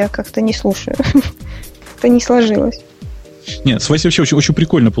 просто я как-то не слушаю. Как-то не сложилось. Нет, с Васей вообще очень, очень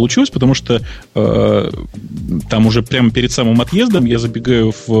прикольно получилось, потому что там уже прямо перед самым отъездом я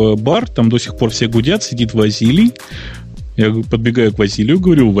забегаю в бар, там до сих пор все гудят, сидит Василий. Я подбегаю к Василию,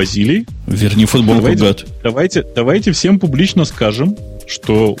 говорю: Василий, верни футболку, гад. Давайте всем публично скажем,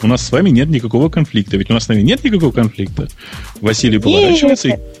 что у нас с вами нет никакого конфликта. Ведь у нас с вами нет никакого конфликта. Василий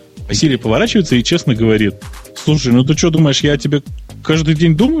поворачивается и честно говорит: слушай, ну ты что думаешь, я о тебе каждый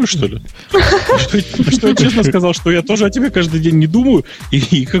день думаю, что ли? Что я честно сказал, что я тоже о тебе каждый день не думаю,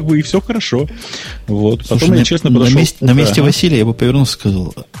 и как бы и все хорошо. Вот. Потом я честно подошел. На месте Василия я бы повернулся и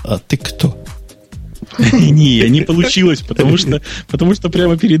сказал: а ты кто? Не получилось, потому что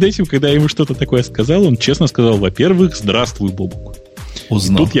прямо перед этим, когда я ему что-то такое сказал, он честно сказал: во-первых, здравствуй, Бобук.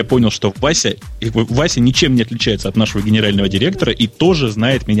 Узнал. Тут я понял, что Вася ничем не отличается от нашего генерального директора и тоже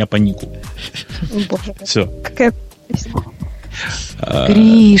знает меня по нику. Боже, все. Какая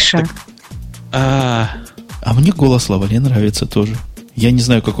Гриша. А мне голос Лавале нравится тоже. Я не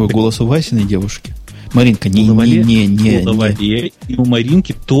знаю, какой голос у Васиной девушки. Маринка, не. У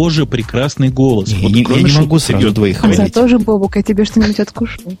Маринки тоже прекрасный голос. Я не могу сразу двоих хвалить. А зато же, Бобук, я тебе что-нибудь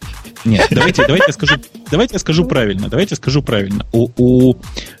откушу. Нет, давайте я скажу правильно.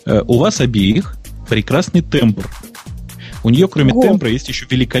 У вас обеих прекрасный тембр. У нее, кроме тембра, есть еще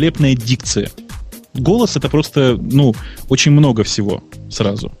великолепная дикция. Голос — это просто, очень много всего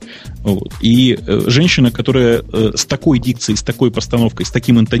сразу. Вот. И женщина, которая с такой дикцией, с такой постановкой, с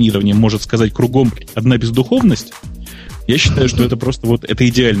таким интонированием может сказать кругом одна бездуховность, я считаю, что это просто это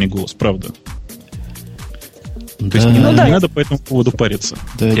идеальный голос, правда. Да. То есть не надо по этому поводу париться.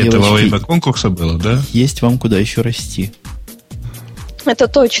 Да, это девочки, во время конкурса было, да? Есть вам куда еще расти. Это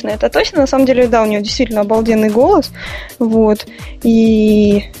точно. На самом деле, да, у нее действительно обалденный голос. Вот.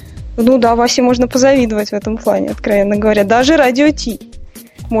 И... Васе можно позавидовать в этом плане, откровенно говоря. Даже Радио Ти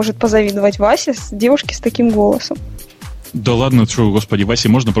может позавидовать Васе, девушке с таким голосом. Да ладно, что, господи, Васе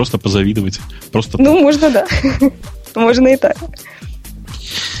можно просто позавидовать. Можно, да. Можно и так.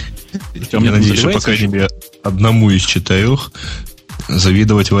 Я надеюсь, что, по крайней мере, одному из 4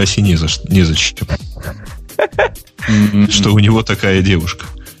 завидовать Васе незачем. Что у него такая девушка.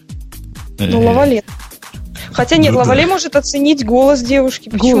 Лавале. Хотя нет, Лавале может оценить голос девушки.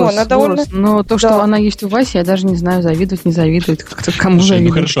 Почему? Она довольно... Но то, что она есть у Васи, я даже не знаю, завидовать, не завидовать. Кому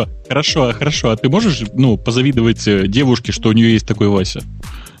завидовать? Хорошо. А ты можешь, позавидовать девушке, что у нее есть такой Вася?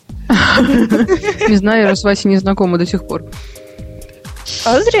 Не знаю, я с Васей не знакома до сих пор.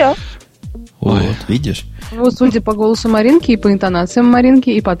 А зря. Вот, видишь? Вот, судя по голосу Маринки, и по интонациям Маринки,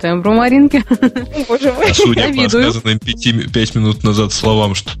 и по тембру Маринки. Боже мой. Судя по сказанным 5 минут назад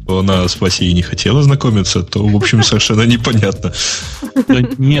словам, что она с Васей не хотела знакомиться, то, в общем, совершенно непонятно.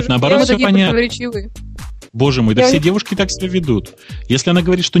 Нет, наоборот, все понятно. Боже мой, да все девушки так себя ведут. Если она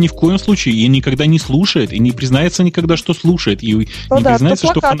говорит, что ни в коем случае и никогда не слушает, и не признается никогда, что слушает, и не признается,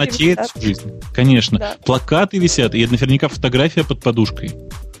 что фанатеет всю жизнь. Конечно. Плакаты висят, и наверняка фотография под подушкой.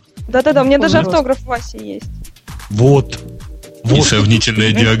 Да-да-да, у меня даже автограф Васи есть. Вот. И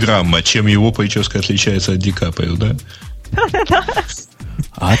сравнительная диаграмма, чем его прическа отличается от Ди Каприо, да?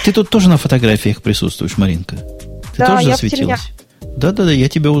 А ты тут тоже на фотографиях присутствуешь, Маринка? Ты тоже засветилась? Да-да-да, я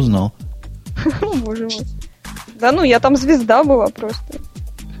тебя узнал. Боже мой. Да я там звезда была просто.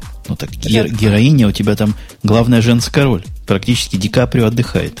 Ну так героиня у тебя там главная женская роль. Практически Ди Каприо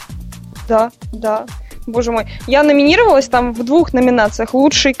отдыхает. Да. Боже мой. Я номинировалась там в 2 номинациях.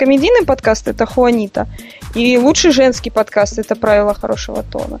 Лучший комедийный подкаст — это «Хуанита», и лучший женский подкаст — это «Правила хорошего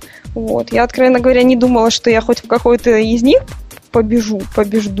тона». Вот. Я, откровенно говоря, не думала, что я хоть в какой-то из них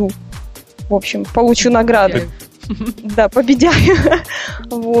побежду. В общем, получу награду. Да, победяю.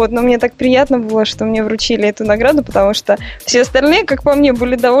 Вот. Но мне так приятно было, что мне вручили эту награду, потому что все остальные, как по мне,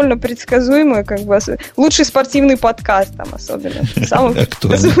 были довольно предсказуемые. Лучший спортивный подкаст там особенно. Самый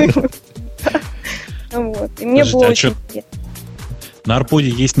предсказуемый. Вот. И мне было очень приятно. На Арподе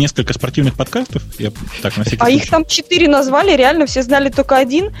есть несколько спортивных подкастов. Я так на всякий случай. Их там 4 назвали, реально все знали только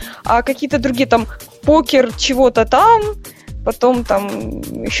один, а какие-то другие там покер чего-то там, потом там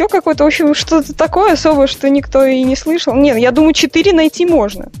еще какой-то, в общем, что-то такое особое, что никто и не слышал. Нет, я думаю, 4 найти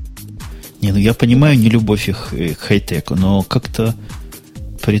можно. Не, ну я понимаю нелюбовь их к хай-теку, но как-то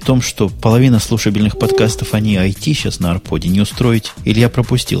при том, что половина слушабельных подкастов, они IT сейчас на Арподе, не устроить. Или я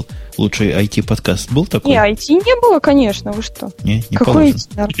пропустил? Лучший IT-подкаст был такой? Не, IT не было, конечно, вы что? Не Какой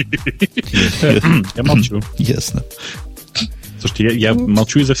IT? Я молчу. Ясно. Слушайте, я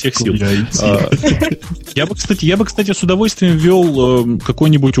молчу изо всех сил. Я бы, кстати, с удовольствием вел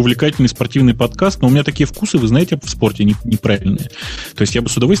какой-нибудь увлекательный спортивный подкаст, но у меня такие вкусы, вы знаете, в спорте неправильные. То есть я бы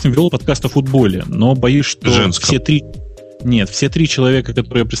с удовольствием вел подкаст о футболе, но боюсь, что все три человека,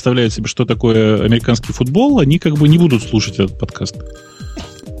 которые представляют себе, что такое американский футбол, они как бы не будут слушать этот подкаст.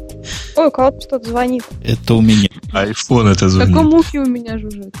 Ой, у кого-то что-то звонит. Это у меня. Айфон это звонит. В каком ухе у меня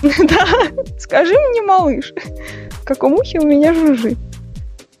жужжит? Да, скажи мне, малыш, в каком ухе у меня жужжит?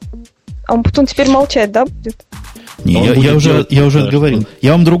 А он потом теперь молчать, да, будет? Не, я уже говорил.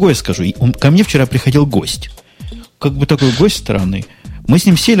 Я вам другое скажу. Ко мне вчера приходил гость. Как бы такой гость странный. Мы с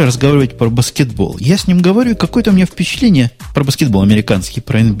ним сели разговаривать про баскетбол. Я с ним говорю, и какое-то у меня впечатление про баскетбол американский,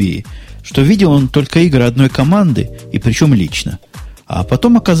 про NBA, что видел он только игры одной команды, и причем лично. А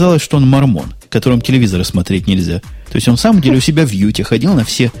потом оказалось, что он мормон, которому телевизоры смотреть нельзя. То есть он в самом деле у себя в Юте ходил на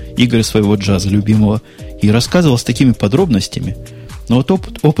все игры своего джаза любимого и рассказывал с такими подробностями. Но вот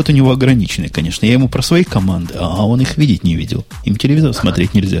опыт у него ограниченный, конечно. Я ему про свои команды, а он их видеть не видел. Им телевизор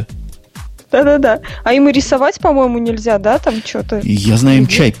смотреть нельзя. Да-да-да. А им и рисовать, по-моему, нельзя, да? Там что-то... Я знаю, им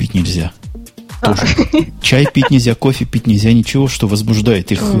чай пить нельзя. Тоже. Чай пить нельзя, кофе пить нельзя, ничего, что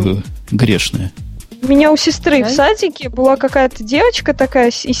возбуждает их грешное. У меня у сестры в садике была какая-то девочка такая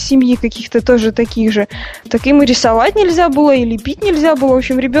из семьи каких-то тоже таких же. Так им и рисовать нельзя было, и лепить нельзя было. В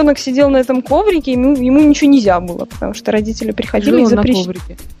общем, ребенок сидел на этом коврике, ему ничего нельзя было, потому что родители приходили и запрещали.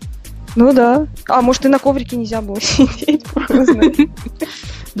 Ну да. А может, и на коврике нельзя было сидеть, просто.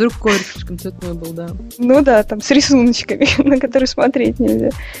 Вдруг коврик слишком цветной был, да. Ну да, там с рисуночками, на которые смотреть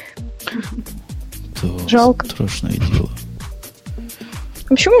нельзя. Жалко. Страшное дело.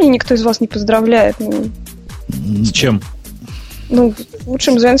 Почему меня никто из вас не поздравляет? С чем? Ну,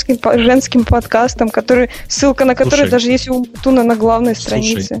 лучшим женским подкастом, ссылка на который даже есть у Туна на главной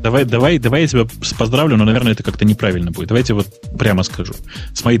странице. Давай я тебя поздравлю, но, наверное, это как-то неправильно будет. Давайте вот прямо скажу.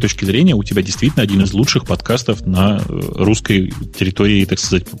 С моей точки зрения, у тебя действительно один из лучших подкастов на русской территории, так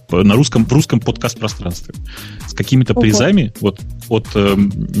сказать, в русском подкаст-пространстве. С какими-то призами вот от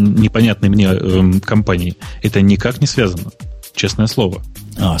непонятной мне компании. Это никак не связано. Честное слово.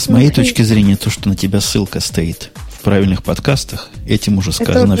 С моей точки зрения, то, что на тебя ссылка стоит в правильных подкастах, этим уже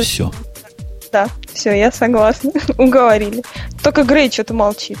сказано все. Да, все, я согласна. Уговорили. Только Грей что-то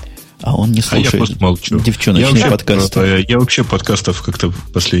молчит. А он не слушает. Я просто молчу. Девчоночные подкасты. Я вообще подкастов как-то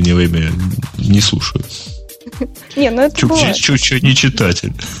в последнее время не слушаю. Не, ну это бывает. Чуть-чуть не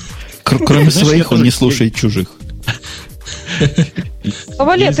читатель. Кроме своих, он не слушает чужих.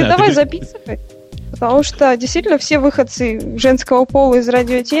 Валет, ты давай записывай. Потому что действительно все выходцы женского пола из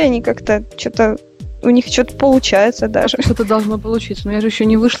Радио Ти, они как-то что-то, у них что-то получается даже. Что-то должно получиться. Но я же еще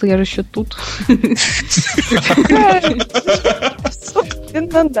не вышла, я же еще тут.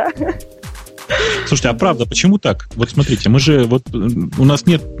 Собственно, да. Слушайте, а правда, почему так? Вот смотрите, мы же, вот у нас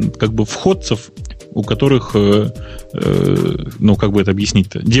нет как бы входцев, у которых, ну, как бы это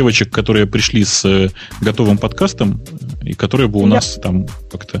объяснить-то, девочек, которые пришли с готовым подкастом, и которые бы у нас там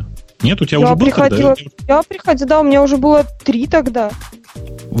как-то... Нет, у тебя уже был тогда? Я приходила, да, у меня уже было 3 тогда.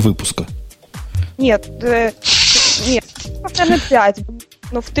 Выпуска? Нет, наверное, 5,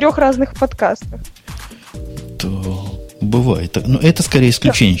 но в 3 разных подкастах. То бывает. Но это скорее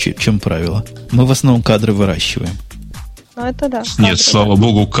исключение, чем правило. Мы в основном кадры выращиваем. Ну, это да. Нет, слава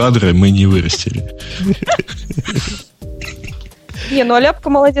богу, кадры мы не вырастили. Не, ну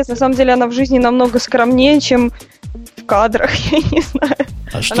Аляпка молодец. На самом деле она в жизни намного скромнее, чем в кадрах, я не знаю.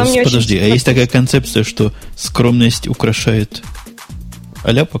 А что, подожди, а есть такая концепция, что скромность украшает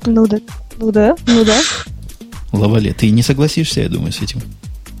аляпок? Ну да. Лавале, ты не согласишься, я думаю, с этим?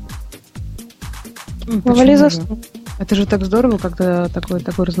 Лавале заснул. Это же так здорово, когда такой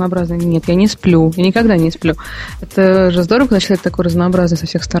разнообразный. Нет, я не сплю. Я никогда не сплю. Это же здорово, когда человек такой разнообразный со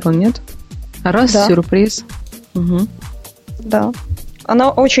всех сторон, нет? А раз, да. Сюрприз. Угу. Да. Она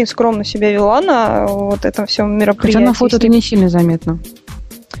очень скромно себя вела на вот этом всем мероприятии. Хотя на фото это не сильно заметно.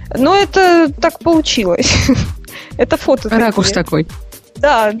 Ну, это так получилось. Это фото. Ракурс такой.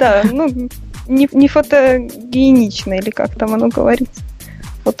 Да. Ну, не фотогенично, или как там оно говорится.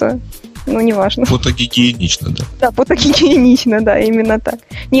 Фото... Ну, неважно. Фотогигиенично, да. Да, фотогигиенично, да, именно так.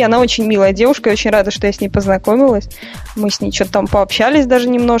 Не, она очень милая девушка, я очень рада, что я с ней познакомилась. Мы с ней что-то там пообщались даже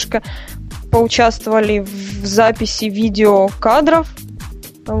немножко. поучаствовали в записи видеокадров.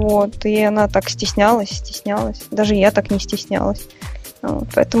 Вот, и она так стеснялась. Даже я так не стеснялась. Вот,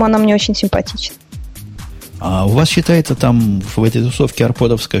 поэтому она мне очень симпатична. А у вас считается там в этой тусовке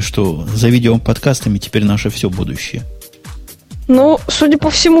арподовской, что за видеоподкастами теперь наше все будущее? Ну, судя по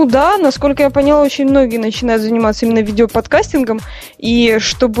всему, да. Насколько я поняла, очень многие начинают заниматься именно видеоподкастингом. И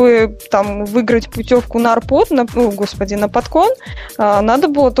чтобы там выиграть путевку на арпод, на подкон, надо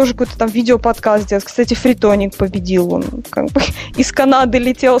было тоже какой-то там видеоподкаст сделать. Кстати, Фритоник победил. Он как бы из Канады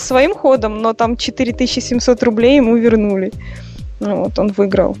летел своим ходом, но там 4700 рублей ему вернули. Ну, вот он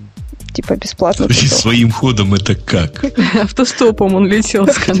выиграл. Типа бесплатно. Своим ходом это как? Автостопом он летел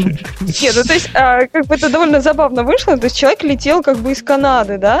с Канады. Нет, ну то есть, как бы это довольно забавно вышло. То есть человек летел как бы из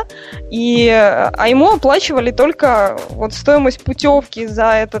Канады, да, а ему оплачивали только вот стоимость путевки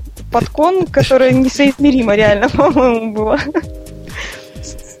за этот подкон, которая несоизмерима реально, по-моему, была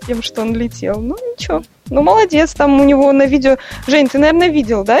с тем, что он летел. Ну, ничего. Ну, молодец, там у него на видео... Жень, ты, наверное,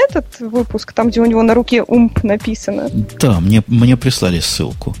 видел, да, этот выпуск, там, где у него на руке «умп» написано? Да, мне прислали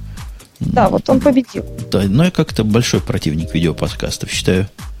ссылку. Да, вот он победил. Да, но я как-то большой противник видеоподкастов. Считаю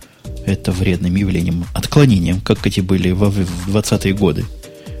это вредным явлением, отклонением, как эти были в 20-е годы.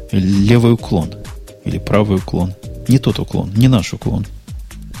 Левый уклон или правый уклон. Не тот уклон, не наш уклон.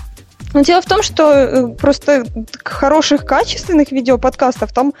 Но дело в том, что просто хороших, качественных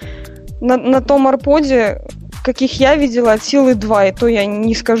видеоподкастов там на том арподе, каких я видела, от силы 2, и то я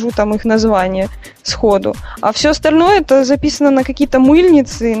не скажу там их название сходу. А все остальное это записано на какие-то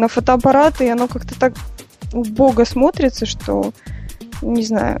мыльницы, на фотоаппараты, и оно как-то так убого смотрится, что, не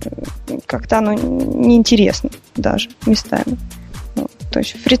знаю, как-то оно неинтересно даже местами. Вот. То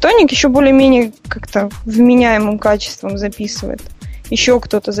есть Фритоник еще более-менее как-то вменяемым качеством записывает. Еще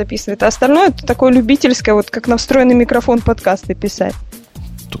кто-то записывает. А остальное это такое любительское, вот как на встроенный микрофон подкасты писать.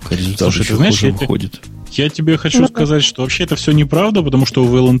 Только результат еще хуже выходит. Я тебе хочу сказать, что вообще это все неправда, потому что у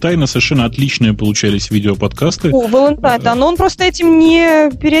Валентайна совершенно отличные получались видеоподкасты. У Валентайна, да, но он просто этим не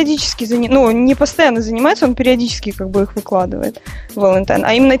периодически не постоянно занимается, он периодически как бы их выкладывает, Валентайн.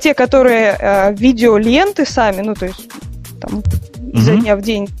 А именно те, которые видеоленты сами, ну, то есть там изо дня в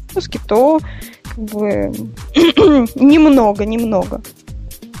день выпуски, то как бы немного.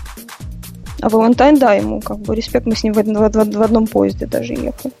 А Валентайн, да, ему как бы респект, мы с ним в одном поезде даже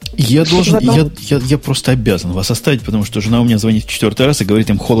ехали. Я просто обязан вас оставить, потому что жена у меня звонит в 4-й раз и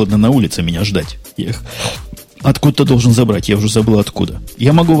говорит, им холодно на улице меня ждать. Я их откуда-то должен забрать, я уже забыл откуда.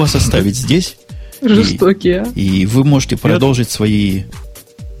 Я могу вас оставить здесь. Жестокие. И вы можете продолжить свои...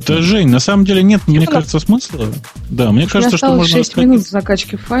 Да, Жень, на самом деле нет, мне кажется, смысла. Да, мне кажется, что можно... 6 минут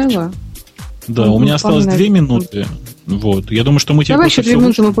закачки файла. Да, у меня осталось 2 минуты. Вот. Я думаю, что мы тебе... Давай еще 2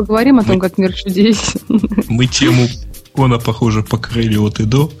 минуты мы поговорим о том, как мир чудесен. Мы тему Кона, похоже, покрыли от и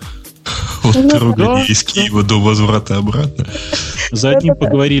до. От трогания из Киева до возврата обратно. За одним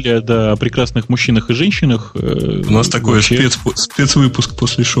поговорили о прекрасных мужчинах и женщинах. У нас такой спецвыпуск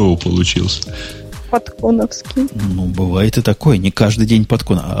после шоу получился. Подконовский. Ну, бывает и такое. Не каждый день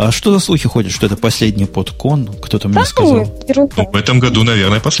подкон. А что за слухи ходят, что это последний подкон? Кто-то мне сказал. В этом году,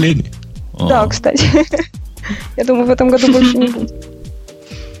 наверное, последний. Да, кстати. Я думаю, в этом году больше не будет.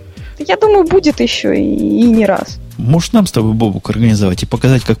 Я думаю, будет еще и не раз. Может, нам с тобой, Бобук, организовать и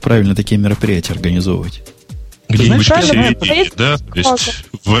показать, как правильно такие мероприятия организовать? Где-нибудь посередине, да? То есть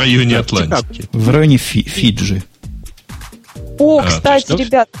в районе Атлантики. В районе Фиджи. О, кстати,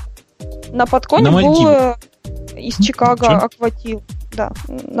 ребят, на подконе был из Чикаго Акватил. Да,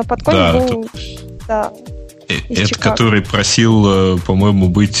 на подконе был... Да. Это который просил,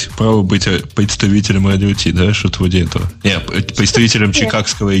 по-моему, право быть представителем Радио Ти, да? Что-то вроде этого. Нет, представителем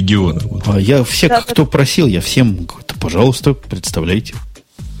Чикагского региона. А я всех, кто просил, я всем, пожалуйста, представляйте.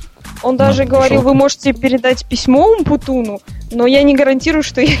 Он даже говорил, вы можете передать письмо Умпутуну, но я не гарантирую,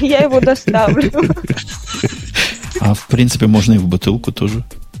 что я его доставлю. А в принципе можно и в бутылку тоже.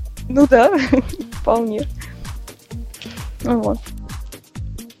 Ну да, вполне. Вот.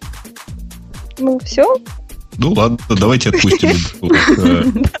 Ну все. Ну ладно, давайте отпустим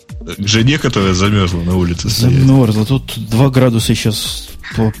к жене, которая замерзла на улице. Замерзла. Тут 2 градуса сейчас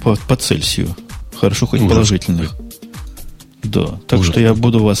по Цельсию. Хорошо, хоть положительных. Да, так что я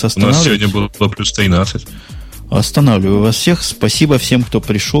буду вас останавливать. У нас сегодня было плюс 13. Останавливаю вас всех. Спасибо всем, кто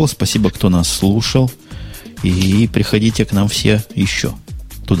пришел. Спасибо, кто нас слушал. И приходите к нам все еще.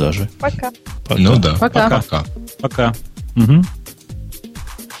 Туда же. Пока. Ну да. Пока.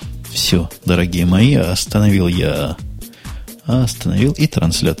 Все, дорогие мои, остановил и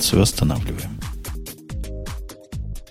трансляцию останавливаем.